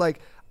her and be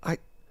like,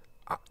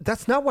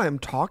 that's not why I'm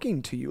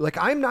talking to you. Like,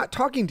 I'm not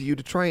talking to you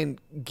to try and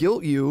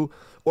guilt you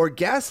or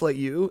gaslight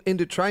you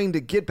into trying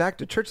to get back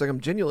to church. Like, I'm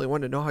genuinely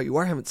wanting to know how you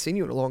are. I haven't seen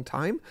you in a long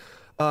time.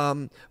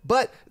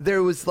 But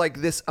there was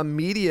like this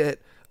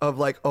immediate of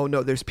like, oh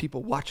no, there's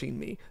people watching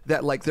me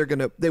that like,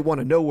 they want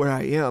to know where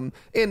I am.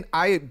 And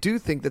I do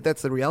think that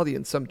that's the reality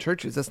in some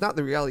churches. That's not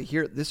the reality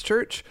here at this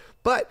church,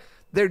 but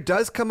there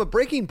does come a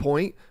breaking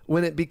point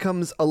when it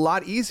becomes a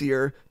lot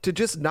easier to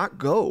just not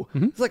go.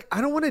 It's like,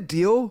 I don't want to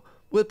deal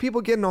with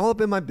people getting all up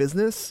in my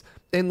business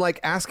and like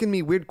asking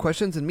me weird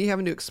questions and me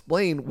having to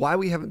explain why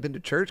we haven't been to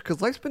church,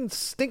 because life's been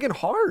stinking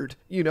hard,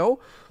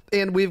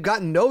 and we've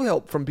gotten no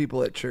help from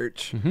people at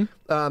church.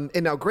 And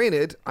now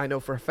granted, I know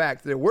for a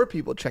fact there were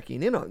people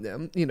checking in on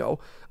them,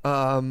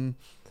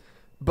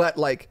 but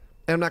like,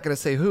 and I'm not going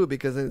to say who,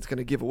 because then it's going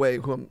to give away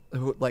who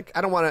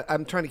I don't want to,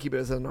 I'm trying to keep it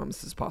as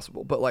anonymous as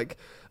possible, but like,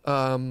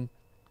 I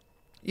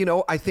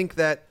think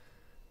that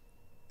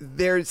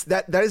there's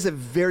that is a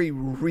very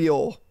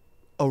real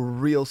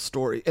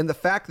story. And the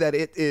fact that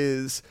it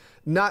is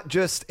not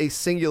just a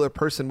singular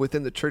person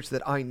within the church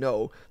that I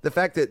know, the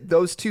fact that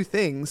those two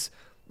things,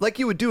 like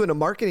you would do in a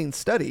marketing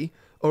study,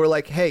 or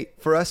like, hey,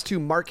 for us to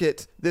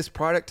market this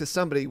product to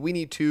somebody, we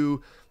need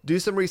to do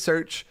some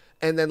research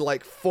and then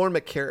like form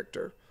a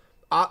character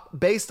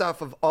based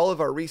off of all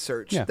of our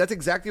research. Yeah. That's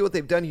exactly what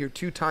they've done here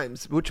 2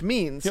 times, which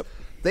means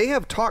they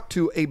have talked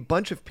to a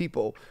bunch of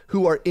people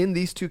who are in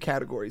these 2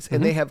 categories,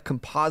 and they have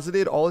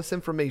composited all this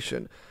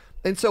information.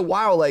 And so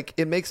while like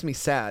it makes me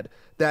sad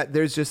that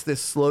there's just this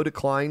slow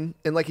decline,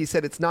 and like he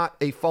said, it's not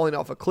a falling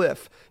off a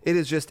cliff. It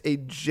is just a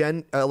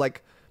gentle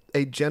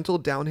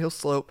downhill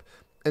slope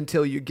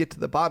until you get to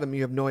the bottom.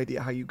 You have no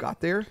idea how you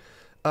got there.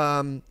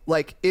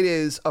 Like, it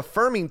is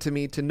affirming to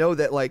me to know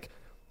that like,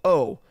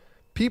 oh,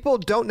 people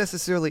don't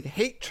necessarily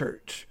hate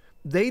church.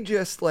 They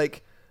just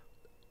like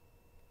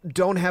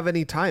don't have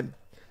any time.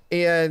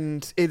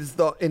 And it's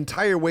the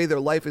entire way their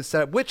life is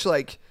set up, which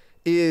like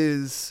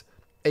is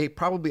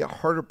probably a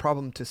harder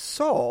problem to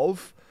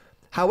solve.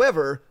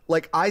 However,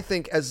 like, I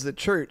think as the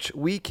church,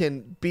 we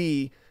can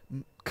be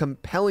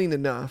compelling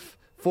enough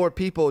for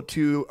people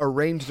to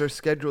arrange their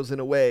schedules in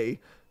a way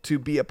to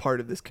be a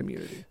part of this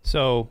community.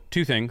 So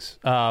 2 things.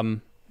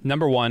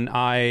 Number one,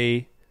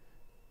 I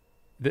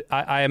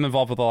am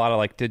involved with a lot of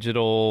like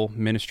digital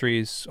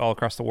ministries all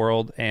across the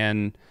world.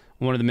 And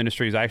one of the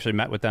ministries, I actually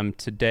met with them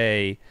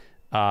today.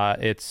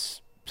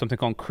 It's something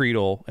called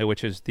Creedle,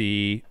 which is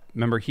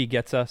remember He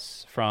Gets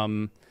Us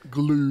from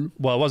Glue.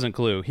 Well, it wasn't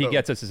Glue. He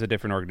Gets Us is a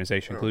different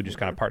organization. Glue just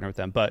kind of partnered with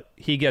them. But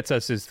He Gets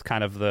Us is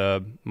kind of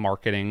the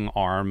marketing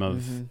arm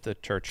of the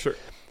church. Sure.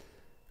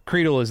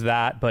 Creedle is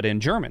that, but in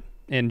Germany.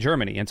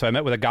 And so I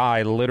met with a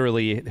guy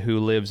literally who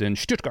lives in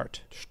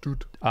Stuttgart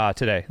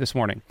this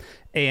morning.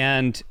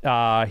 And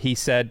he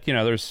said,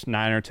 there's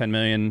 9 or 10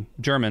 million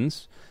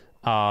Germans.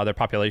 Their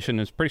population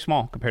is pretty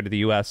small compared to the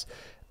U.S.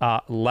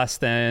 Less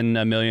than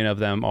 1 million of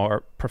them are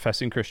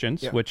professing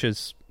Christians, which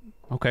is,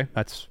 okay,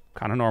 that's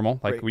kind of normal.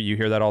 Like, you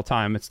hear that all the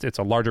time. It's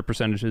a larger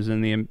percentages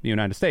in the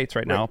United States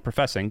right now,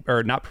 professing,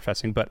 or not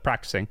professing, but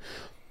practicing.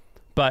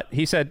 But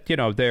he said,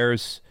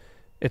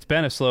 it's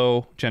been a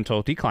slow,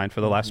 gentle decline for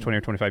the last 20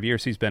 or 25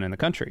 years he's been in the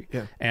country.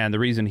 Yeah. And the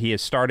reason he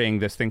is starting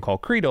this thing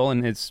called Creedle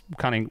and is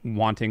kind of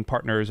wanting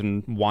partners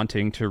and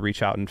wanting to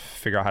reach out and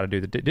figure out how to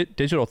do the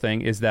digital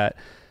thing is that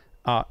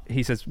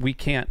he says, we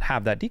can't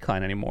have that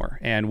decline anymore.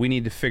 And we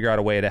need to figure out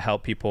a way to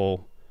help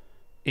people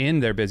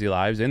in their busy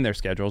lives, in their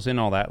schedules, in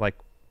all that. Like,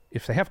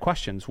 if they have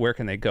questions, where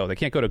can they go? They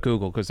can't go to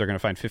Google because they're going to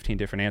find 15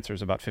 different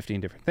answers about 15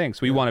 different things.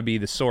 We want to be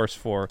the source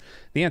for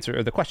the answer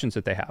or the questions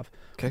that they have.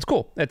 Okay. It's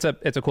cool. It's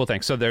a cool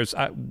thing. So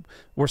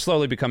we're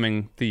slowly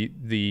becoming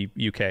the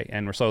UK,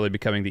 and we're slowly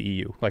becoming the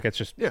EU. Like, it's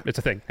just it's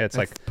a thing. It's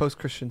like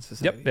post-Christian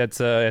society. Yep. It's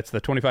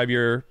the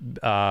 25-year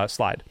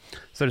slide.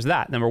 So there's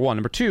that. Number one.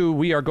 Number two,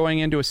 we are going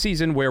into a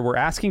season where we're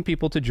asking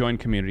people to join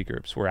community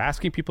groups. We're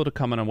asking people to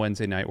come on a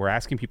Wednesday night. We're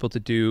asking people to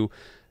do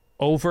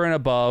over and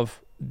above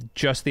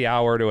just the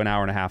hour to an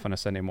hour and a half on a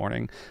Sunday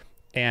morning.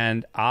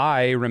 And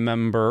I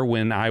remember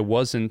when I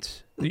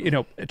wasn't,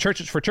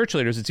 for church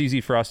leaders, it's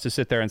easy for us to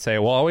sit there and say,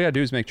 well, all we got to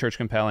do is make church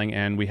compelling,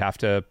 and we have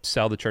to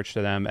sell the church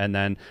to them, and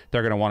then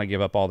they're going to want to give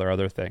up all their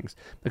other things.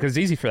 Because it's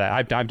easy for that.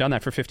 I've done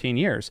that for 15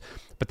 years.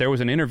 But there was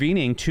an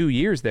intervening 2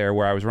 years there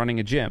where I was running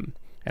a gym,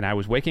 and I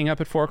was waking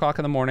up at 4 o'clock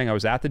in the morning. I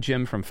was at the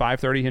gym from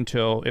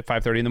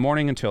 5:30 in the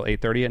morning until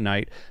 8:30 at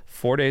night,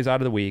 4 days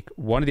out of the week.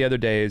 One of the other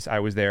days I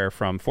was there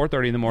from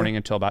 4:30 in the morning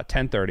until about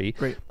 10:30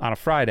 Great. on a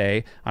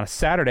Friday. On a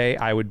Saturday,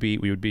 we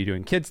would be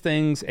doing kids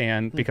things,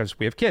 and because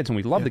we have kids and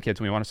we love the kids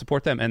and we want to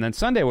support them. And then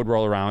Sunday would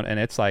roll around, and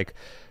it's like,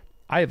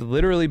 I have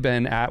literally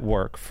been at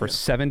work for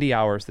 70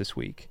 hours this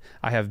week.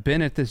 I have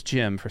been at this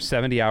gym for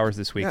 70 hours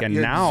this week. Yeah, and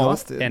you're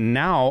exhausted.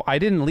 now I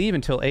didn't leave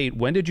until 8.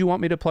 When did you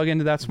want me to plug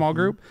into that small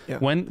group? Yeah.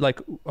 When, like,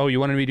 oh, you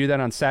wanted me to do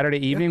that on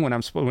Saturday evening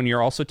when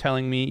you're also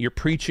telling me, you're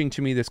preaching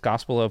to me this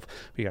gospel of,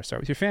 you got to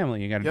start with your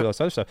family. You got to do all this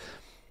other stuff.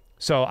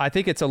 So I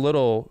think it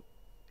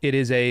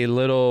is a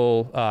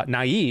little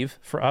naive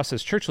for us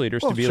as church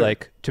leaders to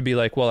be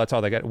like, well, that's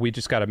all they got. We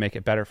just got to make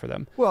it better for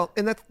them. Well,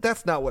 and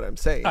that's not what I'm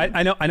saying.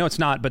 I know it's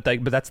not, but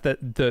that's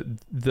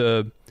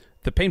the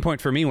pain point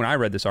for me when I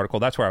read this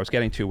article. That's where I was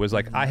getting to, was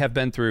like, I have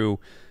been through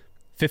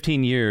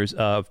 15 years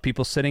of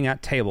people sitting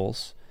at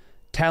tables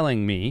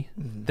telling me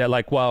that,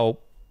 like, well,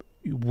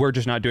 we're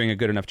just not doing a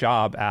good enough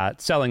job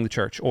at selling the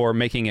church or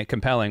making it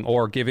compelling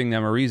or giving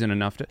them a reason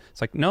enough to.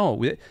 It's like,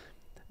 no,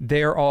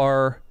 there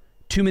are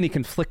too many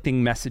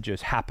conflicting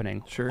messages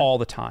happening all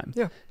the time.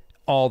 Yeah.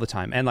 All the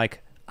time. And,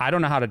 like, I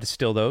don't know how to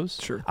distill those.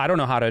 Sure. I don't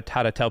know how to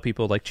tell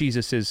people, like,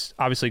 Jesus is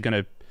obviously going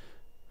to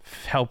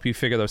help you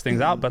figure those things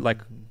out, but, like,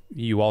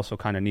 you also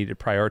kind of need to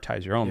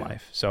prioritize your own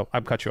life. So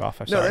I've cut you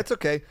off. I'm sorry. No, that's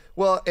okay.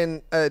 Well,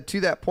 and to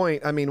that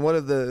point, I mean, one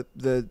of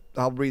the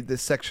I'll read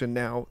this section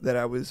now that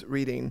I was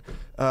reading.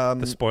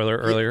 The spoiler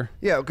earlier.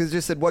 Yeah, because it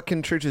just said, what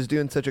can churches do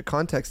in such a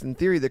context? In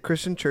theory, the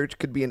Christian church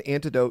could be an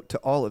antidote to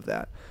all of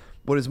that.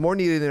 What is more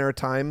needed in our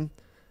time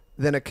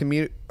than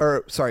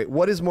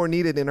what is more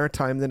needed in our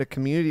time than a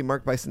community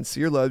marked by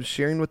sincere love,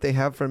 sharing what they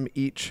have from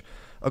each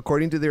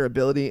according to their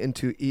ability and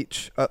to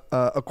each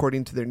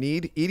according to their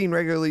need, eating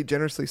regularly,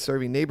 generously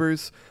serving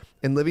neighbors,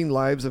 and living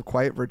lives of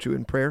quiet virtue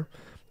and prayer.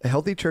 A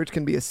healthy church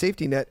can be a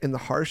safety net in the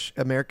harsh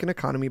American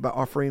economy by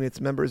offering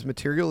its members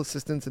material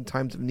assistance in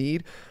times of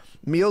need,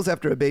 meals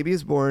after a baby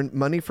is born,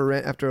 money for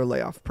rent after a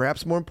layoff.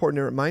 Perhaps more important,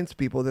 it reminds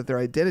people that their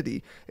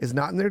identity is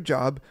not in their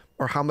job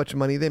or how much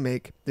money they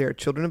make. They are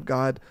children of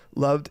God,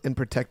 loved and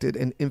protected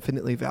and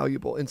infinitely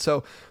valuable. And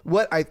so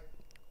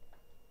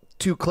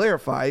to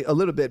clarify a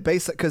little bit,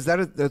 because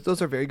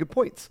those are very good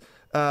points,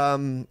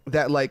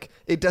 that, like,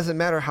 it doesn't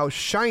matter how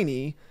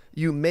shiny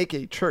you make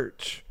a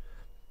church,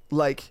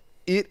 like,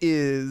 it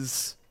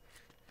is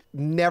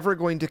never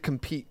going to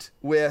compete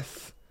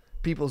with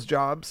people's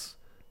jobs,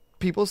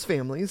 people's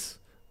families,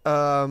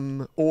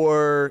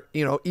 or,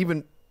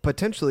 even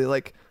potentially,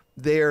 like,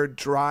 their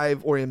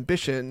drive or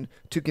ambition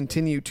to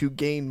continue to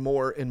gain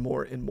more and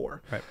more and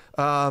more. Right.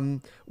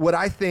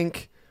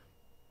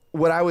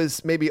 What I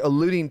was maybe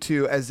alluding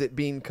to as it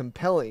being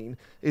compelling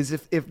is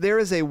if there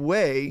is a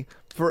way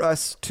for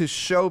us to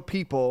show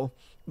people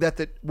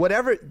that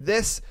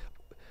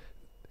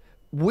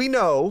we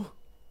know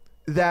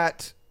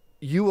that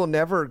you will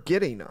never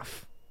get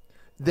enough.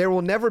 There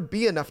will never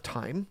be enough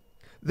time.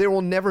 There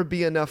will never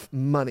be enough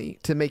money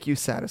to make you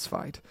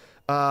satisfied.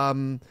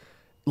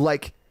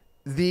 Like,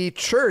 the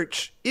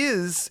church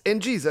is,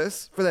 and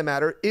Jesus, for that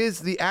matter,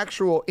 is the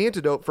actual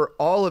antidote for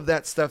all of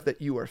that stuff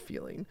that you are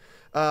feeling.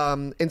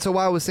 And so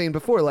while I was saying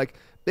before, like,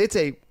 it's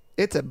a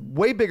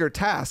way bigger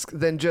task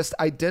than just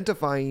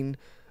identifying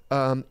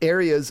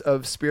areas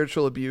of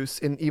spiritual abuse,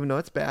 and even though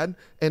it's bad,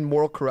 and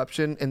moral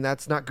corruption, and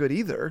that's not good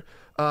either.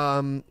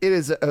 It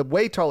is a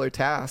way taller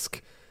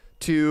task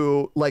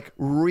to, like,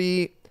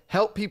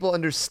 help people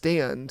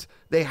understand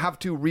they have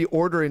to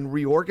reorder and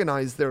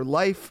reorganize their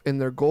life and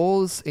their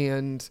goals.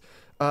 And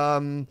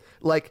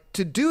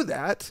to do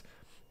that,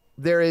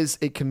 there is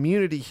a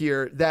community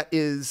here that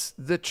is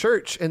the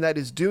church and that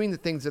is doing the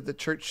things that the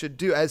church should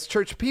do. As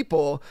church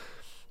people,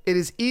 it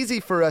is easy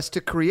for us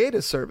to create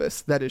a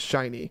service that is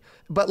shiny,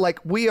 but, like,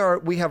 we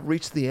have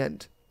reached the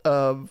end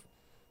of,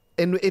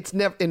 and it's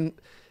never, and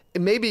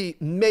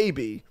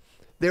maybe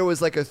there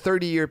was, like, a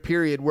 30-year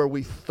period where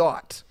we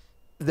thought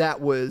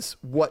that was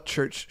what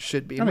church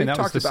should be. And that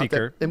was the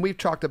seeker. And we've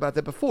talked about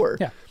that before.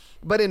 Yeah.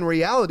 But in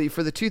reality,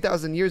 for the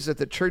 2,000 years that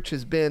the church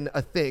has been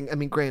a thing, I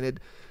mean, granted,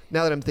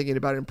 now that I'm thinking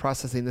about it and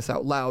processing this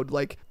out loud,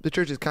 like, the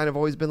church has kind of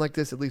always been like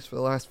this, at least for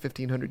the last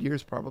 1,500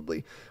 years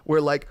probably, where,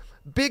 like,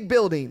 big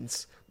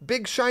buildings,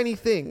 big shiny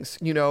things,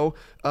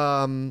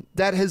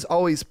 that has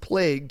always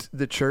plagued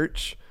the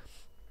church,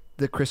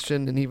 the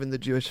Christian, and even the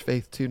Jewish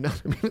faith too. Now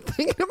that I'm even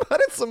thinking about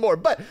it some more.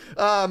 But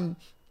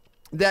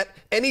that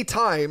any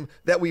time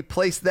that we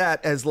place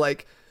that as,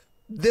 like,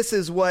 this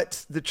is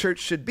what the church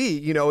should be,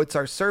 it's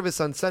our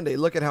service on Sunday.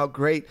 Look at how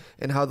great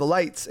and how the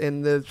lights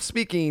and the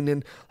speaking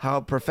and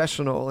how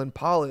professional and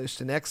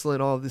polished and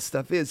excellent all of this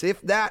stuff is.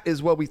 If that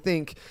is what we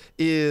think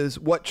is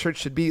what church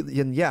should be,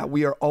 then yeah,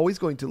 we are always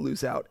going to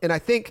lose out. And I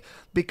think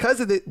because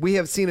of it, we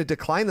have seen a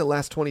decline in the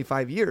last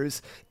 25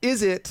 years.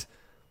 Is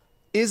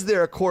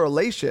there a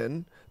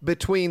correlation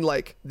between,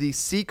 like, the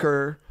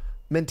seeker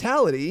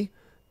mentality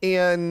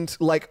and,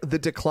 like, the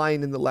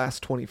decline in the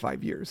last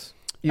 25 years?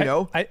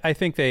 I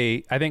think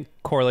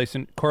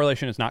correlation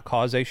is not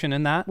causation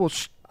in that. Well,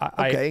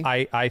 Okay.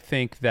 I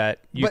think that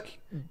you.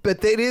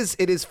 But it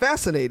is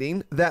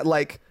fascinating that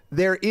like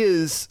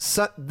there's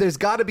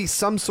got to be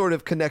some sort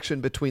of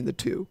connection between the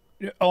two.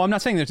 Oh, I'm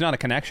not saying there's not a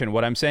connection.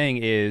 What I'm saying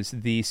is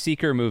the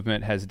seeker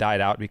movement has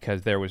died out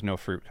because there was no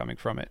fruit coming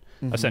from it,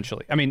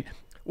 essentially. I mean,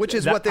 which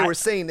is what they were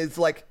saying is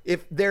like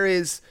if there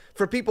is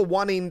for people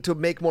wanting to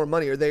make more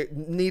money or they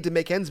need to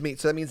make ends meet,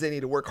 so that means they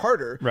need to work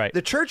harder. Right.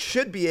 The church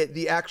should be at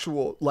the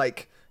actual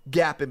like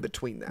gap in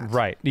between that.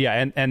 Right.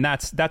 Yeah. And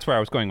that's where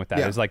I was going with that.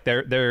 Yeah. Is like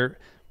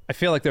I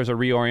feel like there's a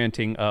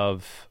reorienting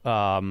of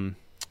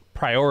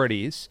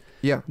priorities.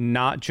 Yeah.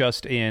 Not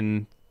just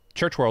in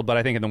church world, but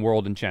I think in the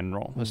world in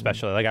general,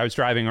 especially. Like I was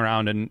driving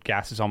around and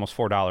gas is almost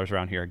 $4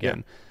 around here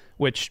again,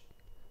 which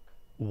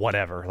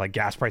whatever, like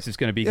gas price is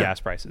going to be gas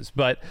prices.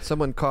 But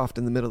someone coughed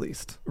in the Middle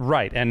East.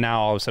 Right. And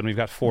now all of a sudden we've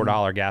got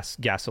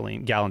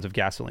 $4 gallons of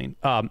gasoline.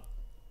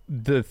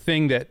 The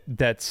thing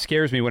that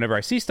scares me whenever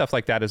I see stuff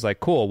like that is like,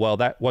 cool, well,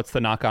 what's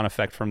the knock-on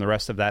effect from the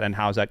rest of that, and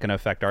how's that going to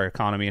affect our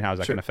economy, and how's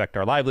that going to affect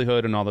our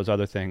livelihood and all those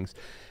other things.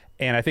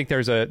 And I think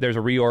there's a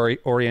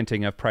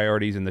reorienting of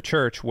priorities in the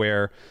church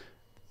where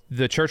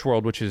the church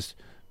world, which is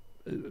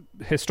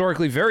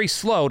historically very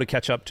slow to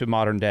catch up to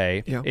modern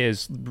day,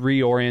 is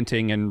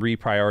reorienting and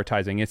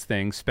reprioritizing its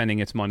things, spending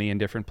its money in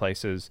different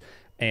places,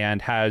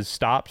 and has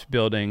stopped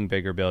building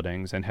bigger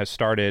buildings and has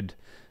started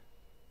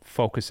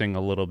focusing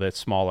a little bit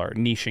smaller,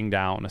 niching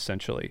down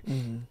essentially.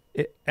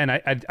 And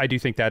I do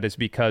think that is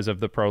because of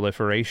the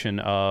proliferation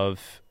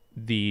of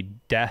the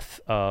death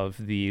of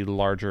the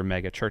larger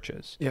mega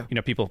churches. Yeah. You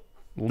know, people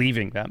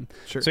leaving them.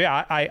 Sure. So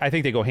yeah, I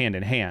think they go hand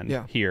in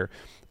hand here.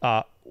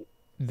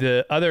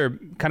 The other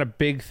kind of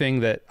big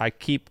thing that I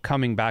keep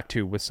coming back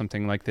to with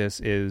something like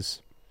this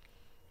is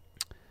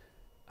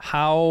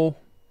how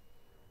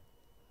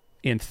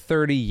in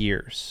 30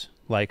 years,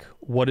 like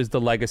what is the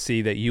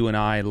legacy that you and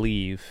I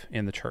leave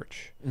in the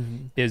church?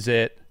 Is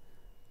it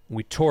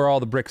we tore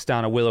all the bricks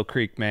down of Willow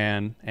Creek,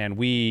 man, and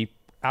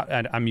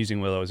I'm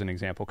using Willow as an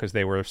example because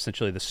they were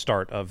essentially the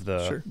start of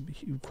the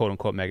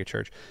quote-unquote mega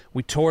church.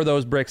 We tore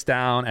those bricks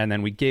down, and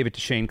then we gave it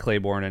to Shane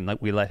Claiborne, and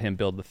we let him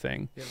build the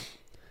thing.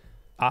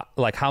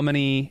 Like how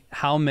many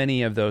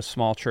of those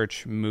small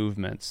church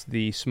movements,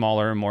 the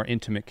smaller, more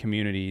intimate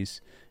communities,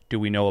 do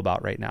we know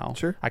about right now?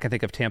 Sure. I can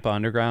think of Tampa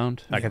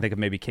Underground. I can think of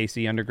maybe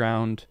Casey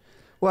Underground.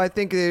 Well, I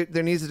think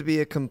there needs to be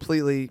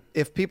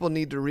if people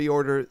need to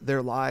reorder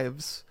their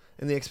lives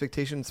and the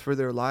expectations for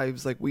their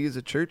lives, like we as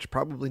a church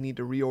probably need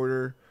to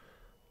reorder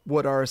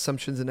what our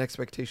assumptions and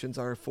expectations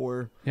are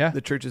for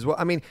the church as well.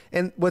 I mean,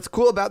 and what's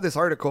cool about this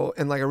article,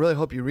 and like I really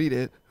hope you read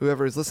it,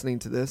 whoever is listening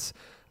to this,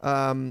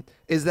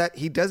 is that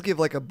he does give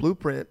like a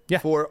blueprint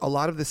for a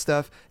lot of this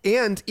stuff,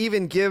 and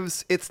even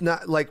gives, it's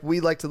not like we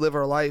like to live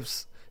our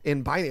lives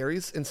in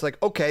binaries. And it's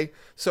like, okay,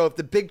 so if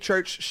the big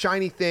church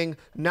shiny thing,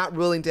 not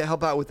willing to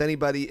help out with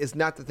anybody is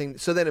not the thing,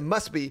 so then it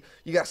must be,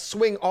 you got to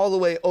swing all the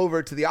way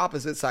over to the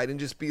opposite side and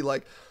just be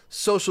like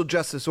social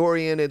justice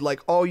oriented, like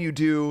all you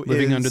do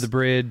living is under the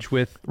bridge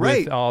with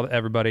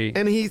everybody.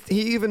 And he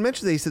even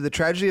mentioned that he said the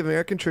tragedy of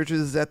American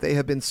churches is that they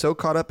have been so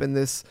caught up in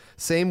this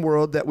same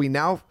world that we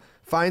now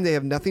find they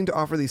have nothing to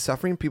offer these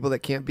suffering people that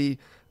can't be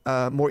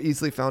more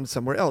easily found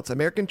somewhere else.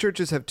 American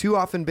churches have too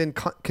often been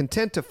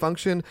content to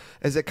function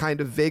as a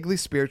kind of vaguely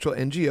spiritual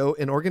NGO,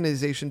 an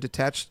organization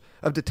detached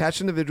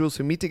individuals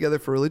who meet together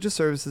for religious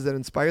services that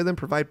inspire them,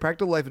 provide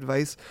practical life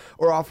advice,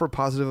 or offer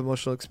positive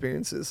emotional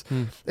experiences.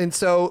 And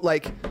so,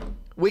 like,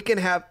 we can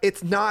have,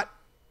 it's not,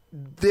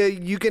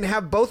 you can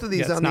have both of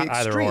these on the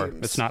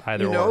extremes. It's not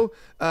either or.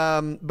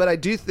 But I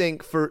do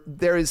think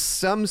there is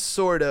some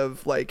sort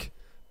of like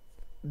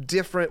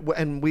different,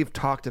 and we've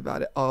talked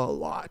about it a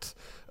lot,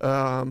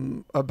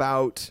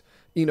 about,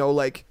 you know,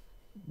 like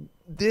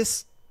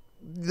this,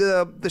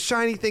 the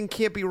shiny thing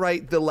can't be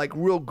right. The like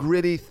real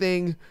gritty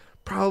thing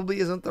probably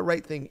isn't the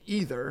right thing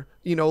either.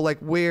 You know, like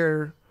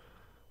where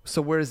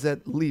does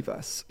that leave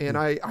us? And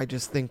I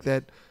just think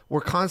that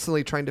we're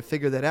constantly trying to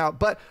figure that out.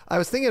 But I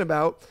was thinking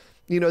about,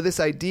 you know, this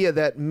idea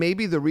that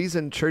maybe the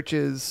reason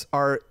churches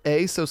are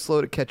A, so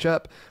slow to catch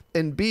up,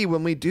 and B,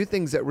 when we do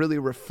things that really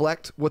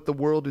reflect what the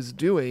world is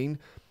doing,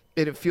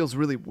 and it feels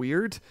really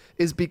weird,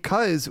 is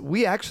because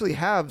we actually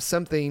have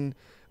something,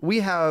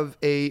 we have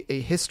a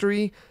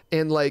history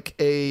and like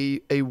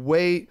a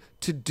way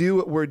to do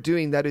what we're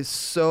doing that is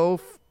so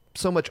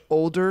much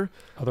older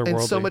and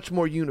so much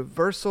more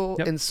universal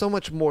and so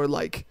much more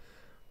like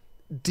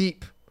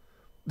deep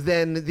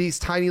than these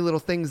tiny little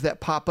things that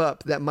pop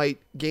up that might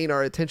gain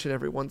our attention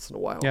every once in a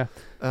while.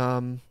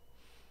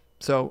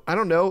 So I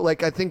don't know,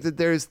 like I think that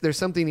there's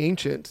something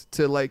ancient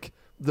to like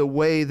the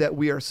way that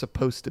we are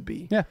supposed to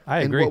be. I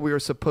agree. And what we are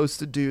supposed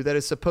to do, that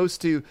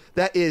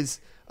is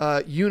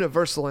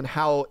universal in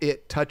how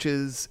it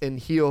touches and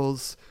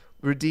heals,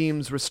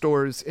 redeems,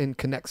 restores, and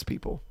connects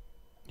people.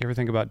 You ever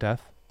think about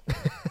death?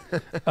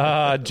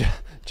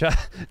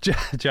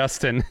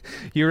 Justin,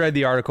 you read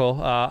the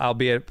article,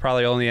 albeit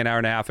probably only an hour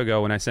and a half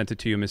ago when I sent it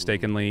to you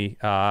mistakenly.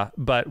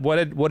 But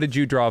what did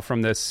you draw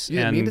from this? You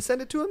didn't mean to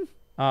send it to him?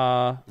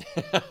 I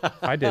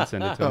did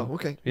send it to him. Oh,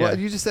 okay. Yeah. Well,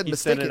 you just said You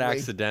sent mistakenly. it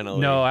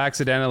accidentally. No,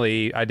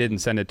 accidentally, I didn't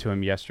send it to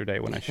him yesterday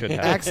when I should have.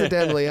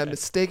 Accidentally, I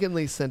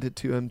mistakenly sent it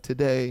to him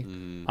today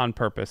On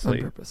purposely.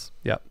 on purpose.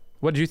 Yep.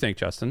 What did you think,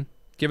 Justin?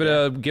 Give it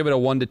a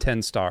 1 to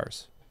 10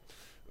 stars.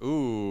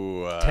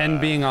 Ooh. 10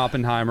 being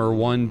Oppenheimer,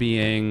 1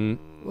 being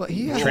Well,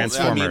 he hasn't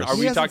Transformers. seen- I mean, are he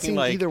we hasn't talking seen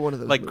like either one of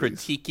those like movies.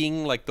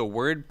 critiquing like the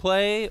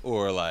wordplay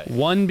or like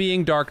 1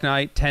 being Dark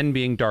Knight, 10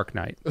 being Dark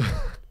Knight.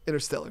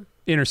 Interstellar.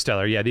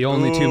 Interstellar, yeah, the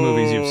only 2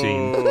 movies you've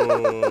seen.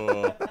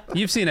 Ooh.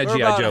 You've seen a We're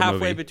G.I. about Joe halfway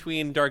movie.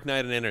 between Dark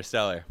Knight and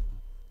Interstellar.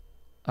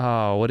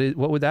 Oh, what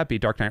would that be?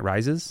 Dark Knight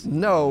Rises?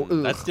 No,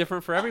 That's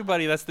different for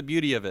everybody. That's the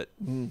beauty of it.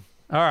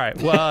 All right.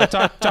 Well,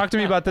 talk to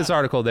me about this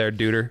article there,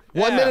 Duder.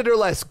 1 Yeah. minute or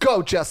less.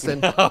 Go,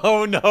 Justin.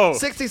 Oh no.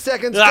 60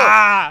 seconds. Go.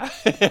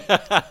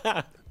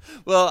 Ah!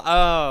 Well,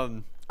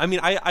 I mean,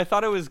 I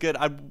thought it was good.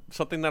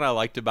 Something that I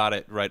liked about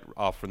it right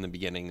off from the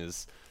beginning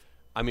is,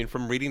 I mean,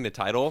 from reading the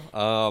title,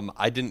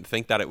 I didn't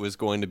think that it was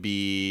going to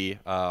be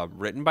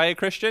written by a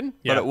Christian,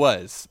 Yeah. but it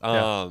was.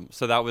 Yeah.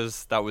 So that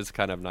was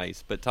kind of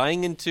nice. But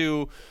tying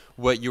into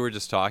what you were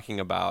just talking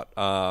about,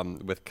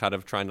 with kind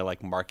of trying to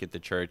like market the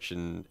church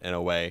in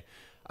a way,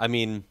 I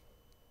mean,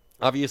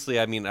 obviously,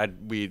 I mean,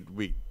 we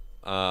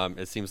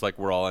it seems like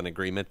we're all in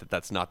agreement that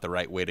that's not the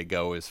right way to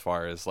go as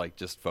far as like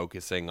just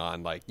focusing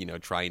on like, you know,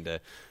 trying to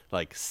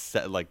like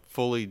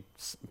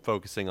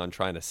focusing on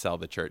trying to sell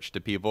the church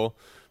to people.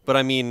 But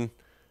I mean,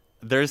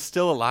 there's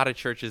still a lot of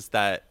churches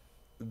that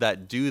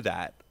do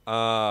that,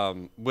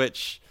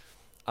 which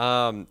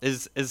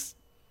is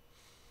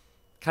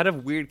kind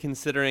of weird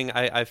considering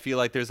I feel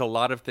like there's a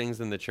lot of things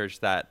in the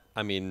church that,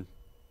 I mean,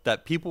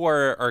 that people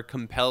are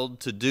compelled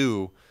to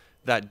do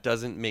that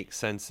doesn't make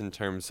sense in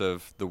terms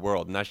of the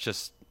world. And that's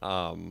just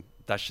kind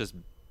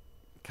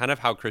of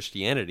how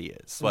Christianity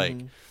is. Like,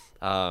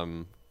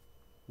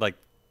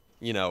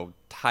 you know,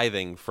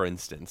 tithing, for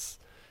instance.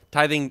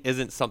 Tithing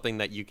isn't something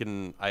that you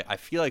can, I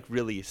feel like,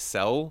 really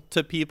sell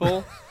to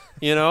people,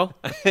 you know,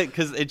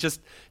 because it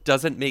just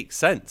doesn't make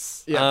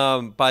sense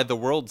by the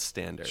world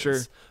standards. Sure.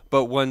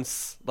 But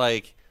once,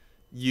 like,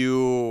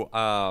 you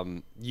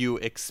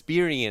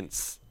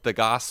experience the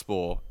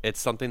gospel, it's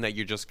something that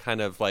you're just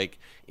kind of like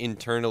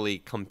internally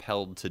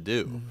compelled to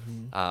do.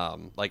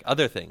 Like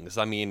other things,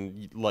 I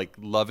mean, like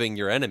loving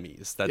your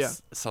enemies,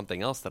 that's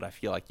something else that I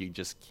feel like you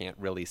just can't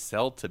really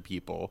sell to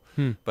people,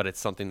 but it's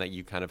something that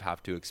you kind of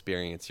have to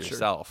experience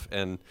yourself.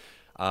 And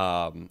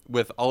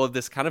with all of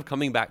this kind of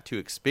coming back to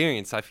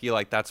experience, I feel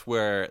like that's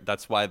why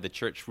the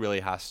church really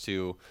has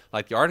to,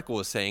 like the article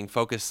was saying,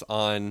 focus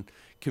on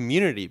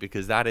community,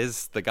 because that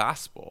is the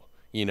gospel,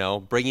 you know,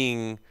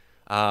 bringing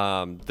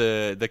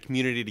the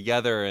community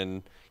together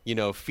and, you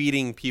know,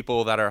 feeding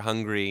people that are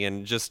hungry,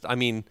 and just, I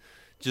mean,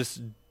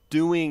 just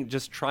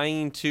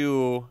trying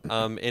to,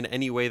 in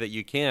any way that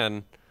you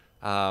can,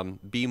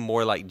 be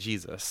more like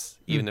Jesus,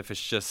 even if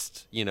it's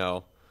just, you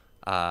know,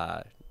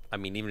 I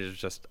mean, even if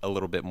it's just a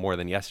little bit more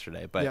than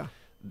yesterday, but Yeah.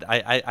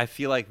 I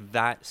feel like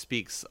that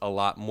speaks a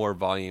lot more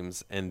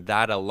volumes, and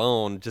that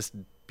alone, just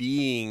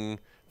being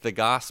the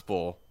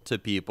gospel to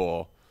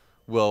people,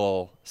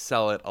 will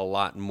sell it a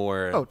lot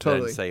more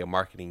totally. than, say, a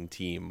marketing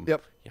team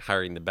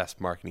hiring the best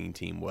marketing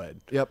team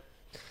would. Yep.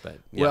 But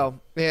yeah. Well,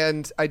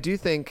 and I do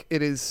think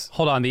it is.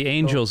 Hold on, the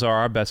Angels are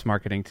our best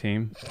marketing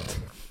team.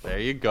 There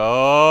you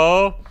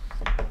go.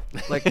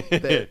 Like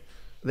the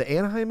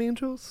Anaheim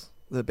Angels,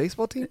 the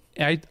baseball team.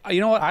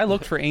 You know what? I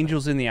looked for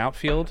Angels in the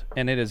outfield,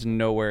 and it is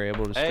nowhere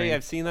able to string. Hey,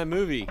 I've seen that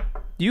movie.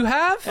 You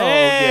have?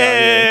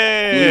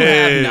 Hey! You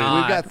have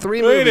not. We've got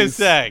 3 Wait movies.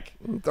 a sec.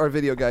 Our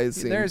video guy has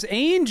seen. There's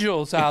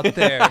angels out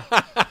there.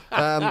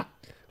 Well,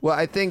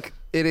 I think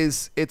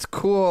it's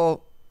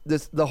cool.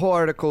 The whole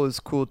article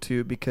is cool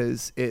too,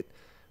 because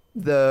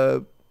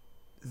the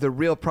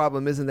real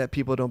problem isn't that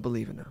people don't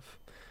believe enough,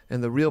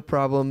 and the real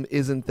problem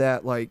isn't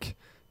that, like,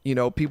 you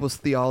know, people's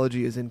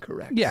theology is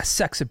incorrect. Yeah,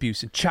 sex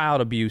abuse and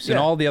child abuse and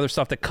Yeah. all the other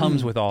stuff that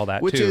comes with all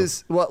that, Which too.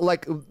 is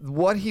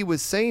what he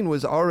was saying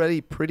was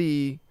already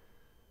pretty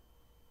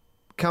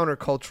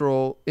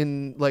countercultural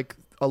in like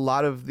a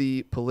lot of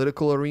the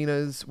political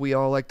arenas we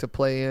all like to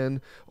play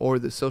in, or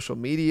the social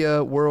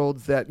media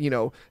worlds that, you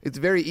know, it's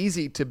very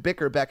easy to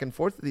bicker back and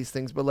forth with these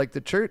things, but like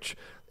the church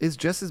is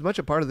just as much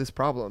a part of this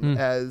problem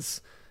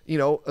as, you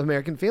know,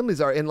 American families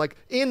are. And like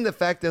in the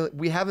fact that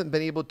we haven't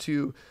been able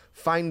to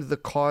find the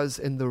cause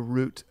and the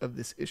root of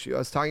this issue. I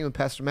was talking with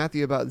Pastor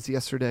Matthew about this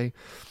yesterday,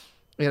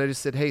 and I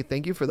just said, hey,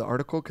 thank you for the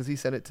article, because he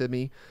sent it to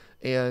me.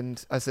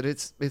 And I said,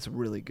 it's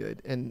really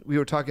good. And we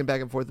were talking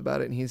back and forth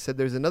about it. And he said,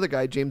 there's another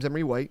guy, James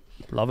Emery White,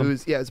 Love him.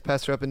 who's is a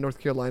pastor up in North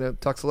Carolina,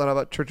 talks a lot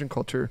about church and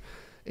culture.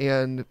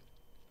 And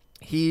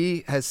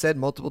he has said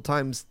multiple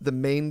times, the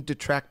main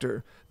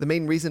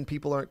reason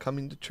people aren't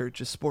coming to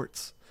church is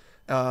sports.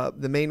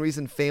 The main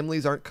reason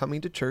families aren't coming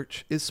to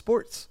church is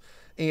sports.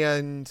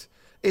 And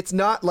it's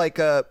not like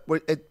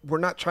we're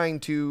not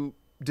trying to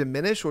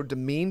diminish or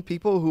demean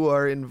people who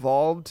are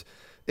involved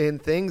in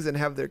things and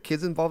have their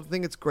kids involved in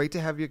things. It's great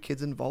to have your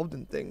kids involved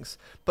in things,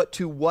 but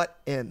to what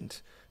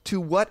end? to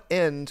what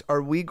end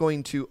are we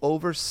going to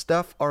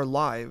overstuff our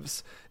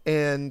lives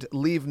and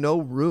leave no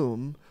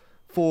room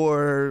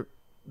for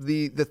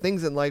the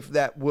things in life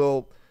that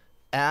will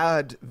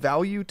add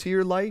value to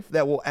your life,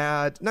 that will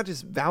add not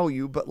just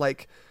value, but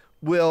like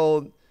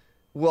will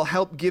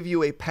help give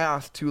you a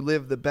path to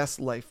live the best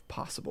life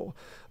possible.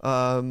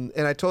 And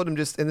I told him and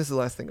this is the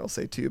last thing I'll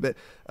say too, but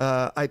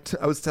I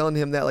was telling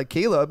him that like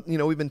Caleb,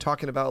 we've been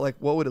talking about like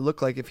what would it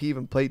look like if he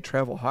even played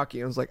travel hockey.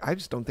 And I was like, I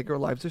just don't think our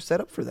lives are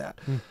set up for that.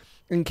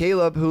 And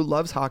Caleb, who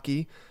loves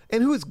hockey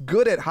and who is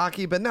good at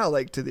hockey, but not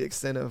like to the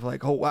extent of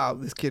like, oh wow,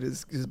 this kid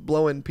is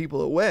blowing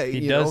people away.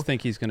 He does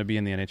think he's going to be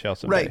in the NHL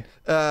someday.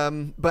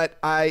 Right. But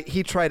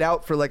he tried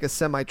out for like a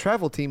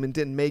semi-travel team and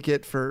didn't make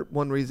it for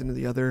one reason or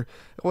the other.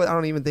 Well, I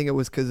don't even think it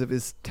was because of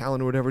his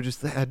talent or whatever,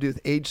 just had to do with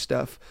age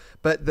stuff.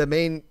 But the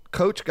main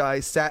coach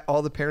guy sat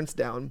all the parents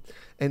down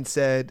and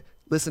said,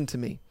 listen to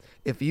me.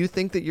 If you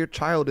think that your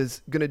child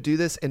is going to do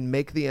this and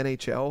make the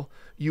NHL,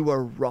 you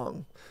are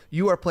wrong.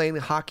 You are playing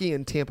hockey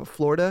in Tampa,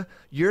 Florida.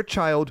 Your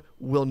child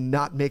will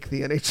not make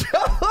the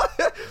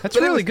NHL. That's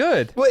really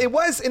good. Well, it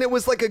was, and it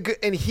was like a good,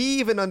 and he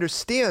even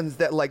understands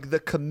that like the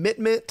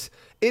commitment,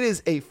 it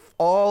is a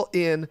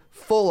all-in,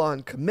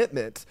 full-on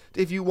commitment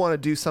if you want to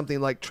do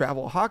something like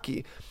travel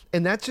hockey.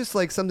 And that's just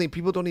like something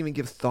people don't even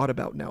give thought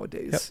about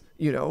nowadays,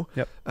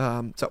 Yep.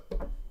 So...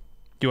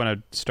 Do you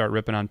want to start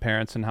ripping on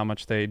parents and how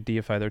much they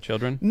deify their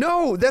children?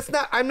 No, that's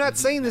not. I'm not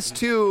saying this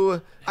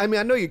to. I mean,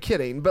 I know you're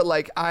kidding, but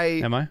like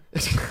Am I?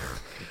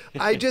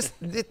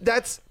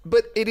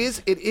 But it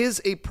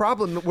is a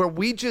problem where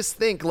we just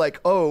think like,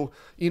 well,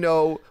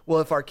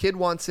 if our kid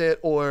wants it,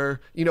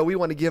 or we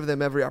want to give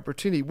them every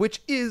opportunity,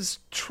 which is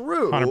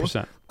true.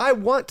 100%. I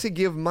want to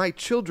give my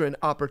children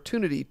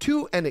opportunity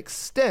to an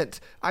extent.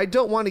 I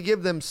don't want to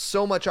give them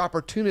so much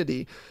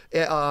opportunity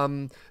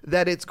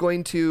that it's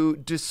going to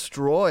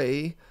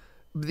destroy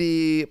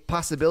the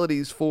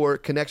possibilities for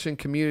connection,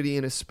 community,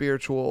 in a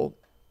spiritual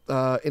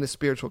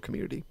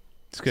community.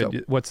 It's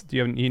good. So,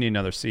 you need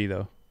another C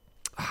though.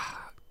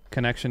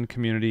 Connection,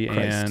 community,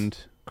 and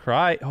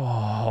cry.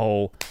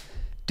 Oh,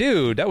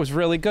 dude, that was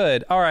really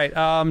good. All right,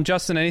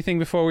 Justin, anything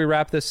before we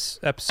wrap this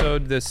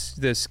episode,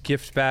 this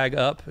gift bag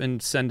up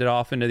and send it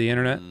off into the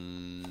internet?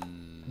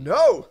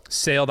 No.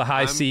 Sail the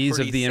high seas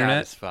of the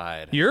internet.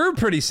 Satisfied. You're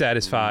pretty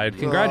satisfied.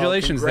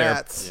 Congratulations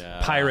congrats. there, Yeah.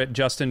 Pirate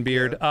Justin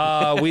Beard.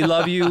 We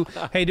love you.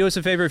 Hey, do us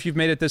a favor. If you've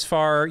made it this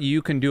far,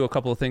 you can do a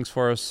couple of things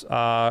for us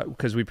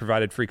because we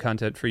provided free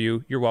content for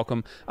you. You're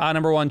welcome.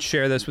 Number one,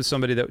 share this with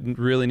somebody that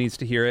really needs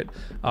to hear it.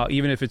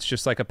 Even if it's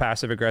just like a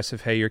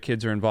passive-aggressive, hey, your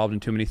kids are involved in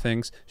too many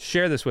things.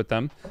 Share this with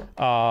them.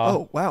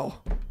 Oh, wow.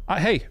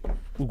 Hey,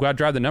 we've got to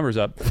drive the numbers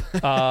up.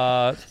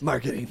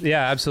 Marketing.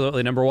 Yeah,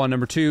 absolutely. Number one.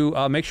 Number two,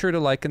 make sure to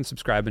like and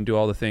subscribe and do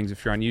all the things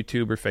if you're on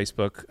YouTube or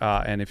Facebook.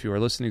 And if you are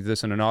listening to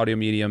this in an audio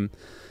medium,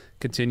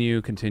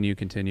 continue.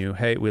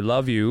 Hey, we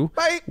love you.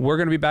 Bye. We're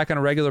going to be back on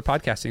a regular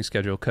podcasting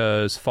schedule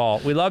because fall.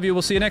 We love you.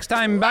 We'll see you next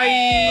time.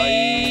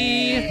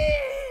 Bye.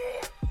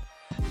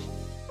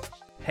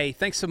 Hey,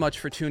 thanks so much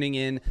for tuning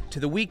in to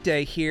the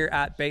weekday here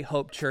at Bay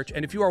Hope Church.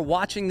 And if you are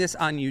watching this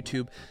on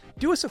YouTube,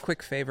 do us a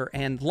quick favor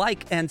and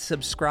like and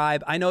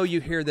subscribe. I know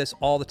you hear this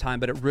all the time,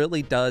 but it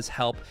really does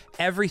help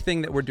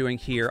everything that we're doing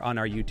here on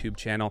our YouTube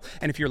channel.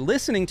 And if you're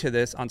listening to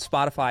this on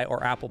Spotify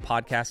or Apple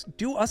Podcasts,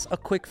 do us a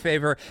quick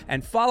favor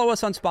and follow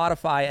us on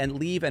Spotify and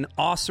leave an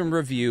awesome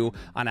review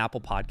on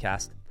Apple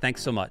Podcasts.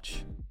 Thanks so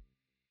much.